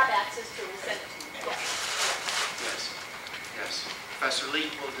 You'll have access to it. Send it to you. Yes. Yes. Professor Lee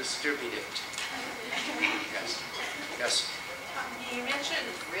will distribute it. Yes. Yes. You mentioned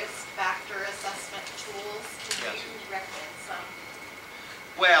risk factor assessment tools. Can you recommend some?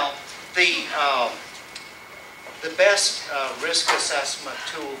 Well, the best risk assessment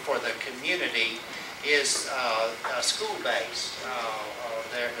tool for the community is school-based.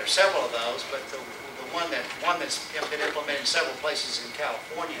 There are several of those, but the one that's been implemented in several places in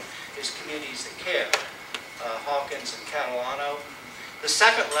California is Communities That Care, Hawkins and Catalano. The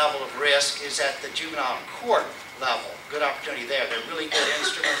second level of risk is at the juvenile court level. Good opportunity there. There are really good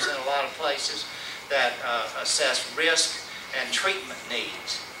instruments in a lot of places that assess risk and treatment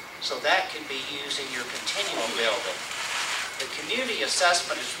needs. So that can be used in your continuum building. The community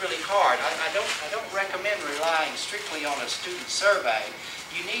assessment is really hard. I don't recommend relying strictly on a student survey.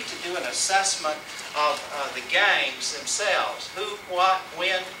 You need to do an assessment of the gangs themselves. Who, what,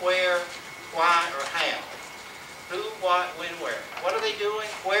 when, where, why, or how. Who, what, when, where. What are they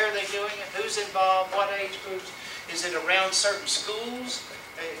doing? Where are they doing it? Who's involved? What age groups? Is it around certain schools?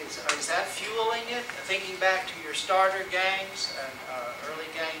 Is that fueling it? Thinking back to your starter gangs and early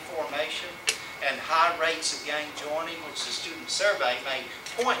gang formation and high rates of gang joining, which the student survey may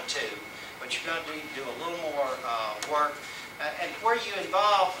point to, but you're going to need to do a little more work. And where you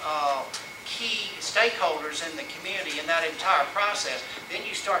involve key stakeholders in the community in that entire process, then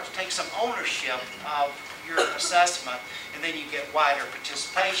you start to take some ownership of your assessment, and then you get wider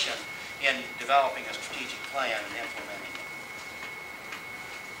participation in developing a strategic plan and implementing it.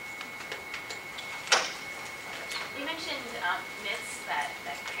 You mentioned myths that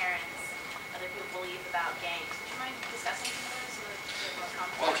parents, other people believe about gangs. Would you mind discussing some of those so that they're more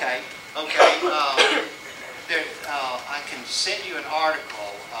complex? Okay. I can send you an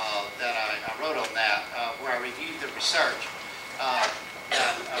article that I wrote on that where I reviewed the research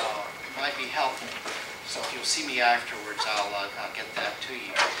that might be helpful. So if you'll see me afterwards, I'll get that to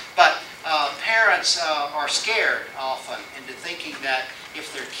you. But parents are scared often into thinking that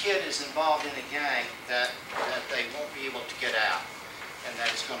if their kid is involved in a gang, that they won't be able to get out, and that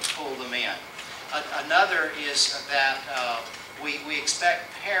it's going to pull them in. Another is that we expect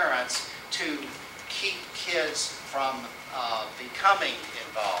parents to keep kids from becoming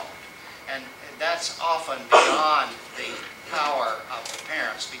involved, and that's often beyond the power of the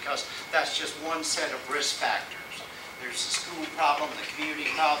parents, because that's just one set of risk factors. There's the school problem, the community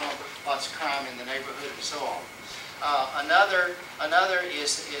problem, lots of crime in the neighborhood, and so on. Another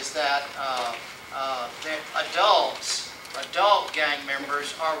is that adult gang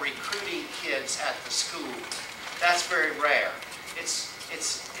members are recruiting kids at the school. That's very rare. It's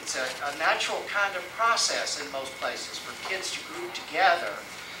a natural kind of process in most places for kids to group together.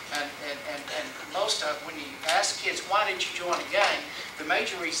 And most of, when you ask kids, why did you join a gang, the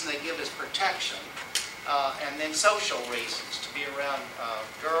major reason they give is protection, and then social reasons, to be around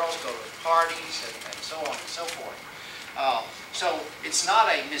girls, go to parties, and so on and so forth. So it's not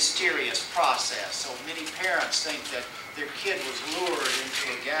a mysterious process. So many parents think that their kid was lured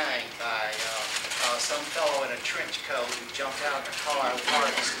into a gang by some fellow in a trench coat who jumped out of the car in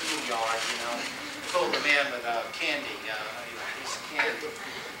the schoolyard, pulled them in with candy, a piece of candy.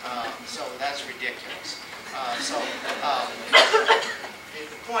 So that's ridiculous.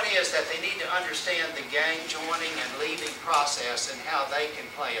 The point is that they need to understand the gang joining and leaving process and how they can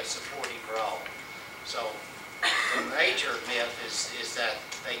play a supportive role. So the major myth is that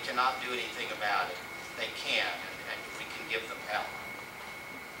they cannot do anything about it. They can, and we can give them help.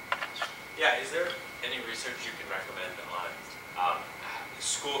 Yeah, is there any research you can recommend on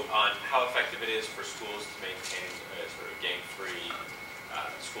on how effective it is for schools to maintain a sort of gang-free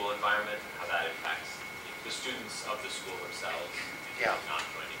school environment, and how that impacts the students of the school themselves Yeah. not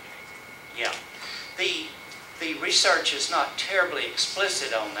joining gangs? Yeah. The research is not terribly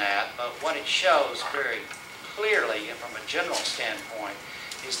explicit on that, but what it shows very clearly, and from a general standpoint,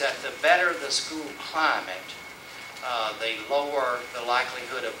 is that the better the school climate, the lower the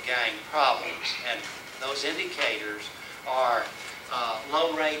likelihood of gang problems. And those indicators are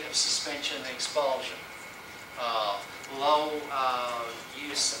low rate of suspension and expulsion, low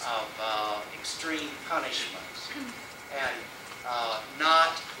use of extreme punishments, and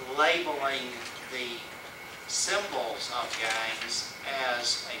not labeling the symbols of gangs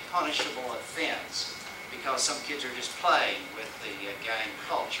as a punishable offense, because some kids are just playing with the gang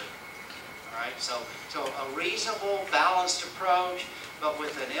culture. All right, so a reasonable, balanced approach, but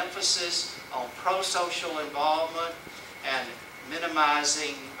with an emphasis on pro-social involvement and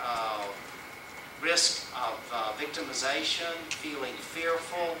minimizing risk of victimization, feeling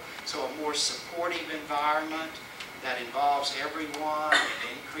fearful, so a more supportive environment that involves everyone, and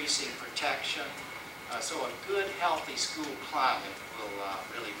increasing protection. So a good, healthy school climate will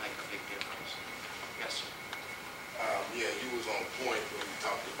really make a big difference. Yes, sir. Yeah, you was on point when you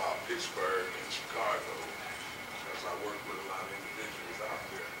talked about Pittsburgh and Chicago, because I work with a lot of individuals out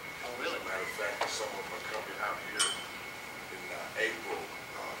there. Oh, really? As a matter of fact, some of them are coming out here in April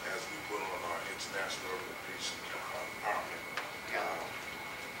as we put on our International Peace and Empowerment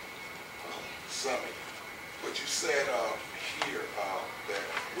Summit. But you said here that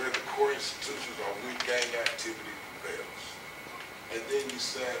where the core institutions are weak, gang activity prevails. And then you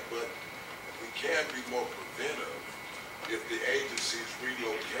said, but we can be more preventive if the agencies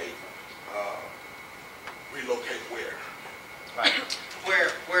relocate. Relocate where? Right.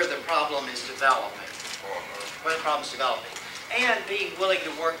 Where the problem is developing. Where the problem is developing. And being willing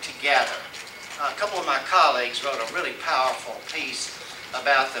to work together. A couple of my colleagues wrote a really powerful piece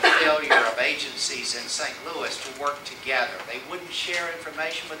about the failure of agencies in St. Louis to work together. They wouldn't share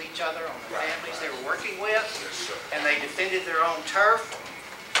information with each other on the families they were working with, and they defended their own turf,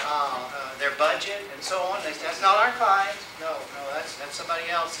 their budget, and so on. They said, that's not our client. No, that's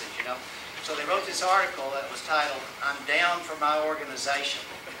somebody else's, you know. So they wrote this article that was titled, "I'm Down for My Organization."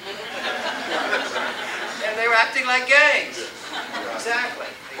 And they were acting like gangs.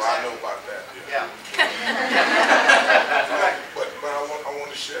 Exactly. Well, I know about that. Yeah. But I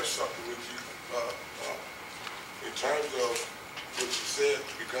want to share something with you in terms of what you said,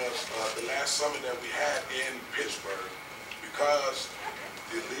 because the last summit that we had in Pittsburgh, because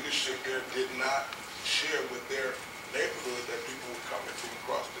the leadership there did not share with their neighborhood that people were coming from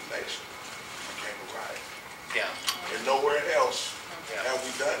across the nation, it became a riot. Yeah. And nowhere else have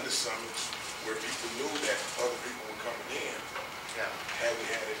we done the summits where people knew that other people were coming in. Yeah. Have we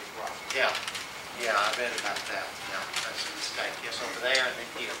had any problems? Yeah. Yeah, I read about that. Yeah, that's a mistake. Yes, over there and then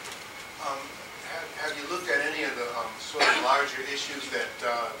here. Have you looked at any of the sort of larger issues that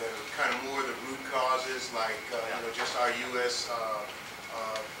are kind of more the root causes, like you know, just our U.S.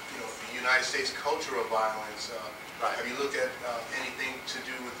 You know, the United States culture of violence? Right. Have you looked at anything to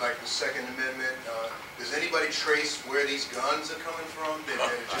do with like the Second Amendment? Does anybody trace where these guns are coming from? That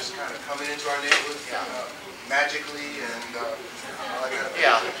are just kind of coming into our neighborhood magically and like that?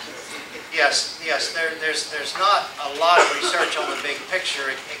 Yeah. Yes. There's not a lot of research on the big picture,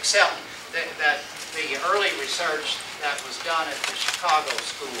 except that the early research that was done at the Chicago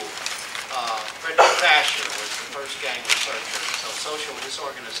school, Frederick Thatcher was the first gang researcher. So social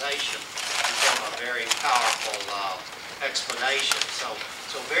disorganization became a very powerful explanation.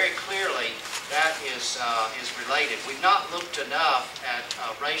 So very clearly that is related. We've not looked enough at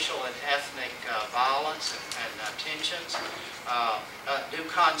racial and ethnic violence and tensions. New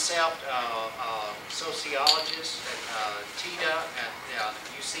concept, sociologists at TIDA and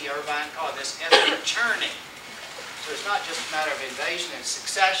UC Irvine call this ethnic churning. So it's not just a matter of invasion and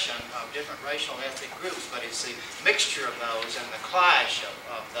succession of different racial and ethnic groups, but it's the mixture of those and the clash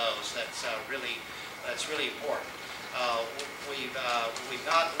of those that's really important. We've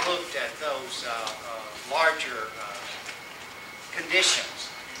not looked at those larger conditions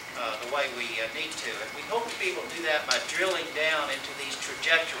the way we need to. And we hope to be able to do that by drilling down into these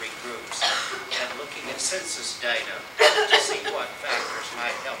trajectory groups and looking at census data to see what factors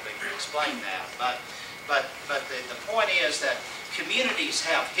might help explain that. But the point is that communities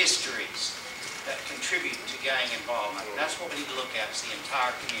have histories that contribute to gang involvement. And that's what we need to look at, is the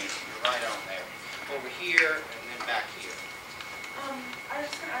entire community. You're right on there. Over here and then back here. I was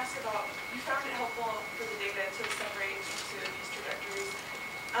just going to ask about, you found it helpful for the data to separate into these trajectories,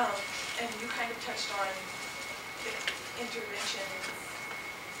 and you kind of touched on the interventions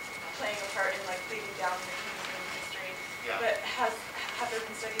playing a part in like digging down the human history. Yeah. But have there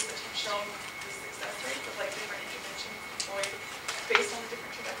been studies that have shown the success rates of like different interventions employed based on the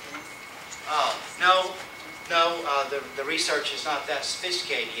different trajectories? No, No, the research is not that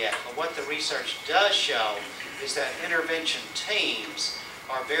sophisticated yet, but what the research does show is that intervention teams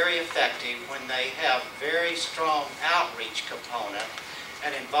are very effective when they have very strong outreach component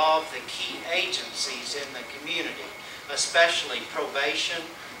and involve the key agencies in the community, especially probation,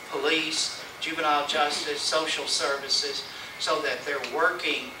 police, juvenile justice, social services, so that they're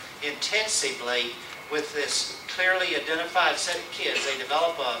working intensively with this clearly identified set of kids. They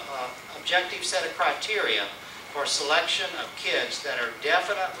develop an objective set of criteria for selection of kids that are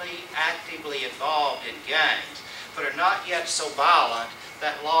definitely actively involved in gangs, but are not yet so violent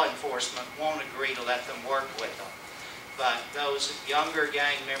that law enforcement won't agree to let them work with them. But those younger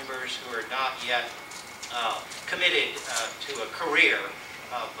gang members who are not yet committed to a career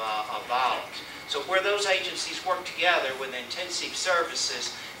of violence. So where those agencies work together with intensive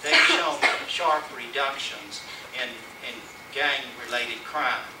services, they've shown sharp reductions in gang-related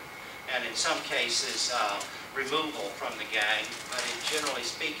crime, and in some cases removal from the gang, but in generally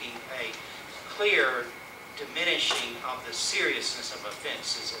speaking, a clear diminishing of the seriousness of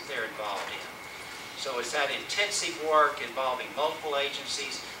offenses that they're involved in. So it's that intensive work involving multiple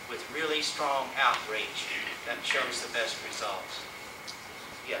agencies with really strong outreach that shows the best results.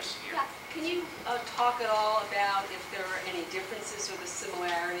 Yes, here. Yeah. Can you talk at all about if there are any differences or the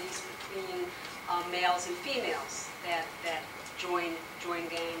similarities between males and females that join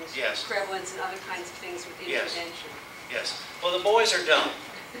gangs? Yes. Prevalence and other kinds of things with intervention? Yes. Well, the boys are dumb.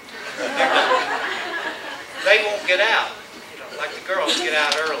 They won't get out. You know, like the girls get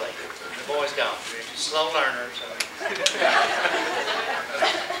out early. The boys don't. They're just slow learners. I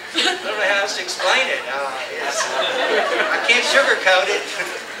don't know how else to explain it. I can't sugarcoat it.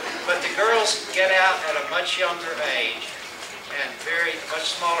 But the girls get out at a much younger age, and much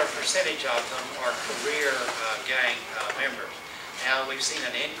smaller percentage of them are career gang members. Now, we've seen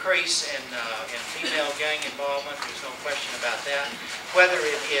an increase in female gang involvement. There's no question about that. Whether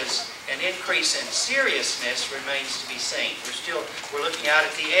it is an increase in seriousness remains to be seen. We're looking out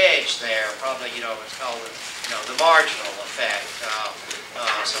at the edge there. Probably, it's called the marginal effect.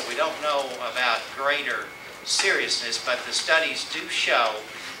 So we don't know about greater seriousness, but the studies do show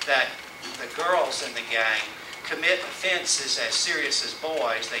that the girls in the gang commit offenses as serious as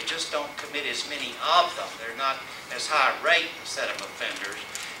boys. They just don't commit as many of them. They're not as high a rate set of offenders,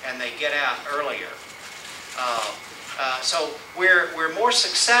 and they get out earlier. So we're more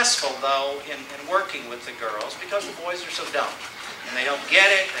successful, though, in working with the girls because the boys are so dumb. And they don't get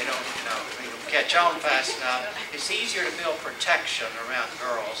it, they don't catch on fast enough. It's easier to build protection around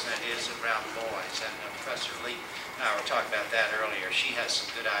girls than it is around boys. And Professor Lee and I were talking about that earlier. She has some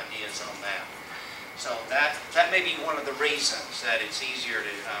good ideas on that. So that may be one of the reasons that it's easier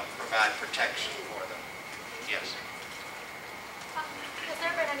to provide protection for them. Yes? Has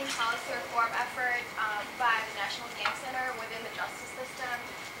there been any policy reform effort by the National Gang Center within the justice system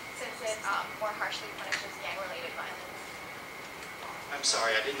since it more harshly punishes gang-related violence? I'm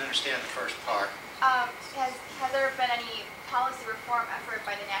sorry, I didn't understand the first part. Has there been any policy reform effort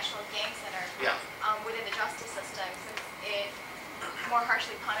by the National Gang Center within the justice system since it more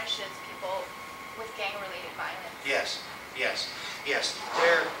harshly punishes people with gang-related violence? Yes.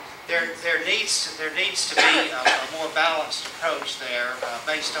 There needs to be a more balanced approach there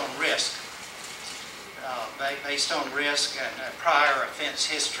based on risk, and prior offense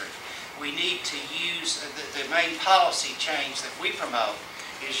history. We need to use the main policy change that we promote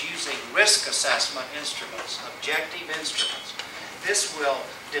is using risk assessment instruments, objective instruments. This will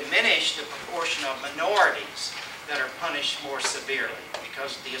diminish the proportion of minorities that are punished more severely,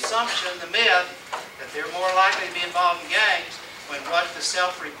 because the assumption, the myth, that they're more likely to be involved in gangs, when what the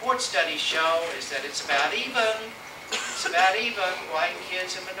self-report studies show is that it's about even. It's about even, white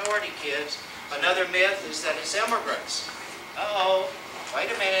kids and minority kids. Another myth is that it's immigrants. Uh-oh,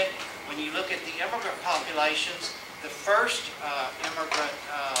 wait a minute. When you look at the immigrant populations, the first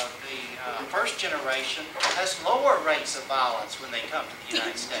first generation has lower rates of violence when they come to the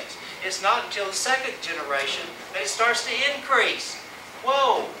United States. It's not until the second generation that it starts to increase.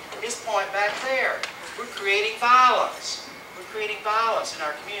 Whoa, his point back there. We're creating violence. We're creating violence in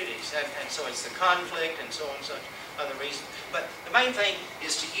our communities. And so it's the conflict and so on and such other reasons. But the main thing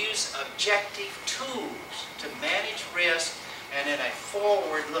is to use objective tools to manage risk and in a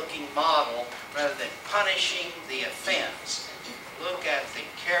forward-looking model rather than punishing the offense. Look at the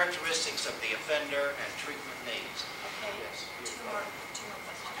characteristics of the offender and treatment needs. Okay. Yes. Two more questions.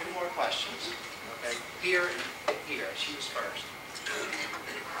 Two more questions. Okay. Here and here. She was first.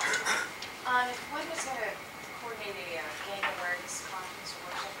 If one was going to coordinate a gang awareness conference or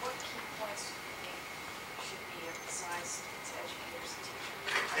workshop, what key points do you think should be emphasized to educators and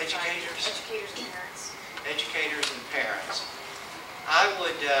teachers? Educators? Educators and parents. educators and parents. I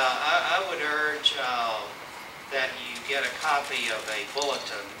would urge that you get a copy of a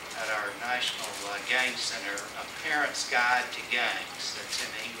bulletin at our National Gang Center, A Parent's Guide to Gangs, that's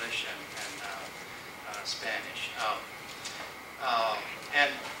in English and Spanish.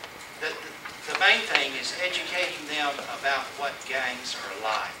 And the main thing is educating them about what gangs are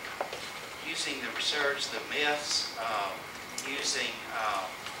like, using the research, the myths, using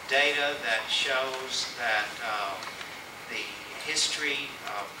data that shows that the history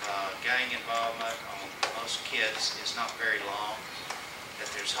of gang involvement on most kids is not very long, that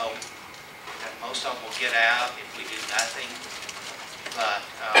there's hope, that most of them will get out if we do nothing, but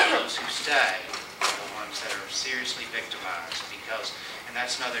those who stay are the ones that are seriously victimized because, and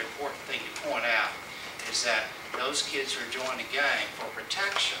that's another important thing to point out, is that those kids who are joining a gang for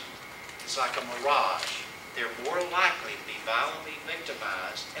protection, it's like a mirage. They're more likely to be violently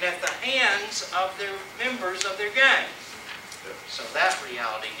victimized and at the hands of their members of their gang. So that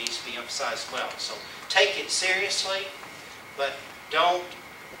reality needs to be emphasized as well. So take it seriously, but don't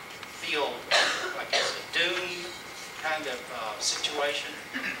feel like it's a doomed kind of situation.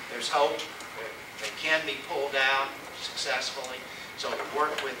 There's hope. They can be pulled out successfully. So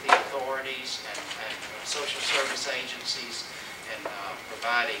work with the authorities and social service agencies in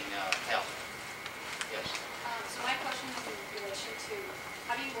providing help. Yes? So my question is in relation to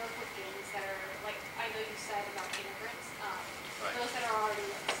how do you work with gangs that are, like I know you said about immigrants, Right. those that are already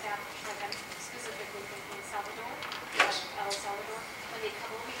established, like I'm specifically thinking Salvador, Yes. El Salvador, when they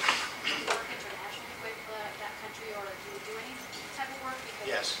come over, do you work internationally with that country or do you do any type of work? Because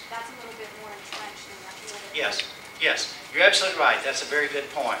Yes. that's a little bit more entrenched in that field. Yes. Yes. You're absolutely right. That's a very good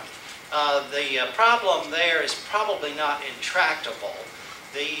point. The problem there is probably not intractable.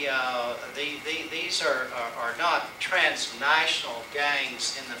 These are not transnational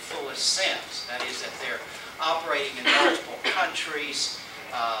gangs in the fullest sense. That is, that they're operating in multiple countries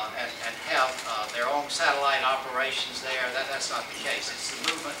and have their own satellite operations there. That's not the case. It's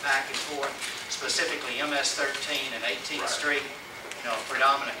the movement back and forth, specifically MS-13 and 18th Street,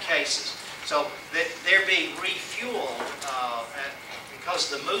 predominant cases. So they're being refueled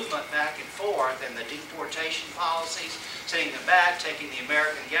because of the movement back and forth and the deportation policies, sending them back, taking the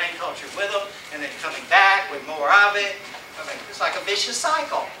American gang culture with them, and then coming back with more of it. I mean, it's like a vicious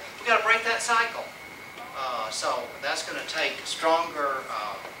cycle. We've got to break that cycle. So that's going to take stronger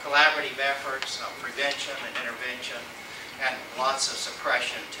collaborative efforts, prevention and intervention, and lots of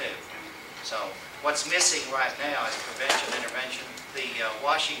suppression too. So what's missing right now is prevention, intervention. The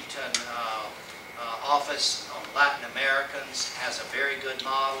Washington Office on Latin Americans has a very good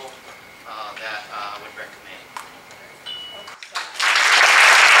model that I would recommend.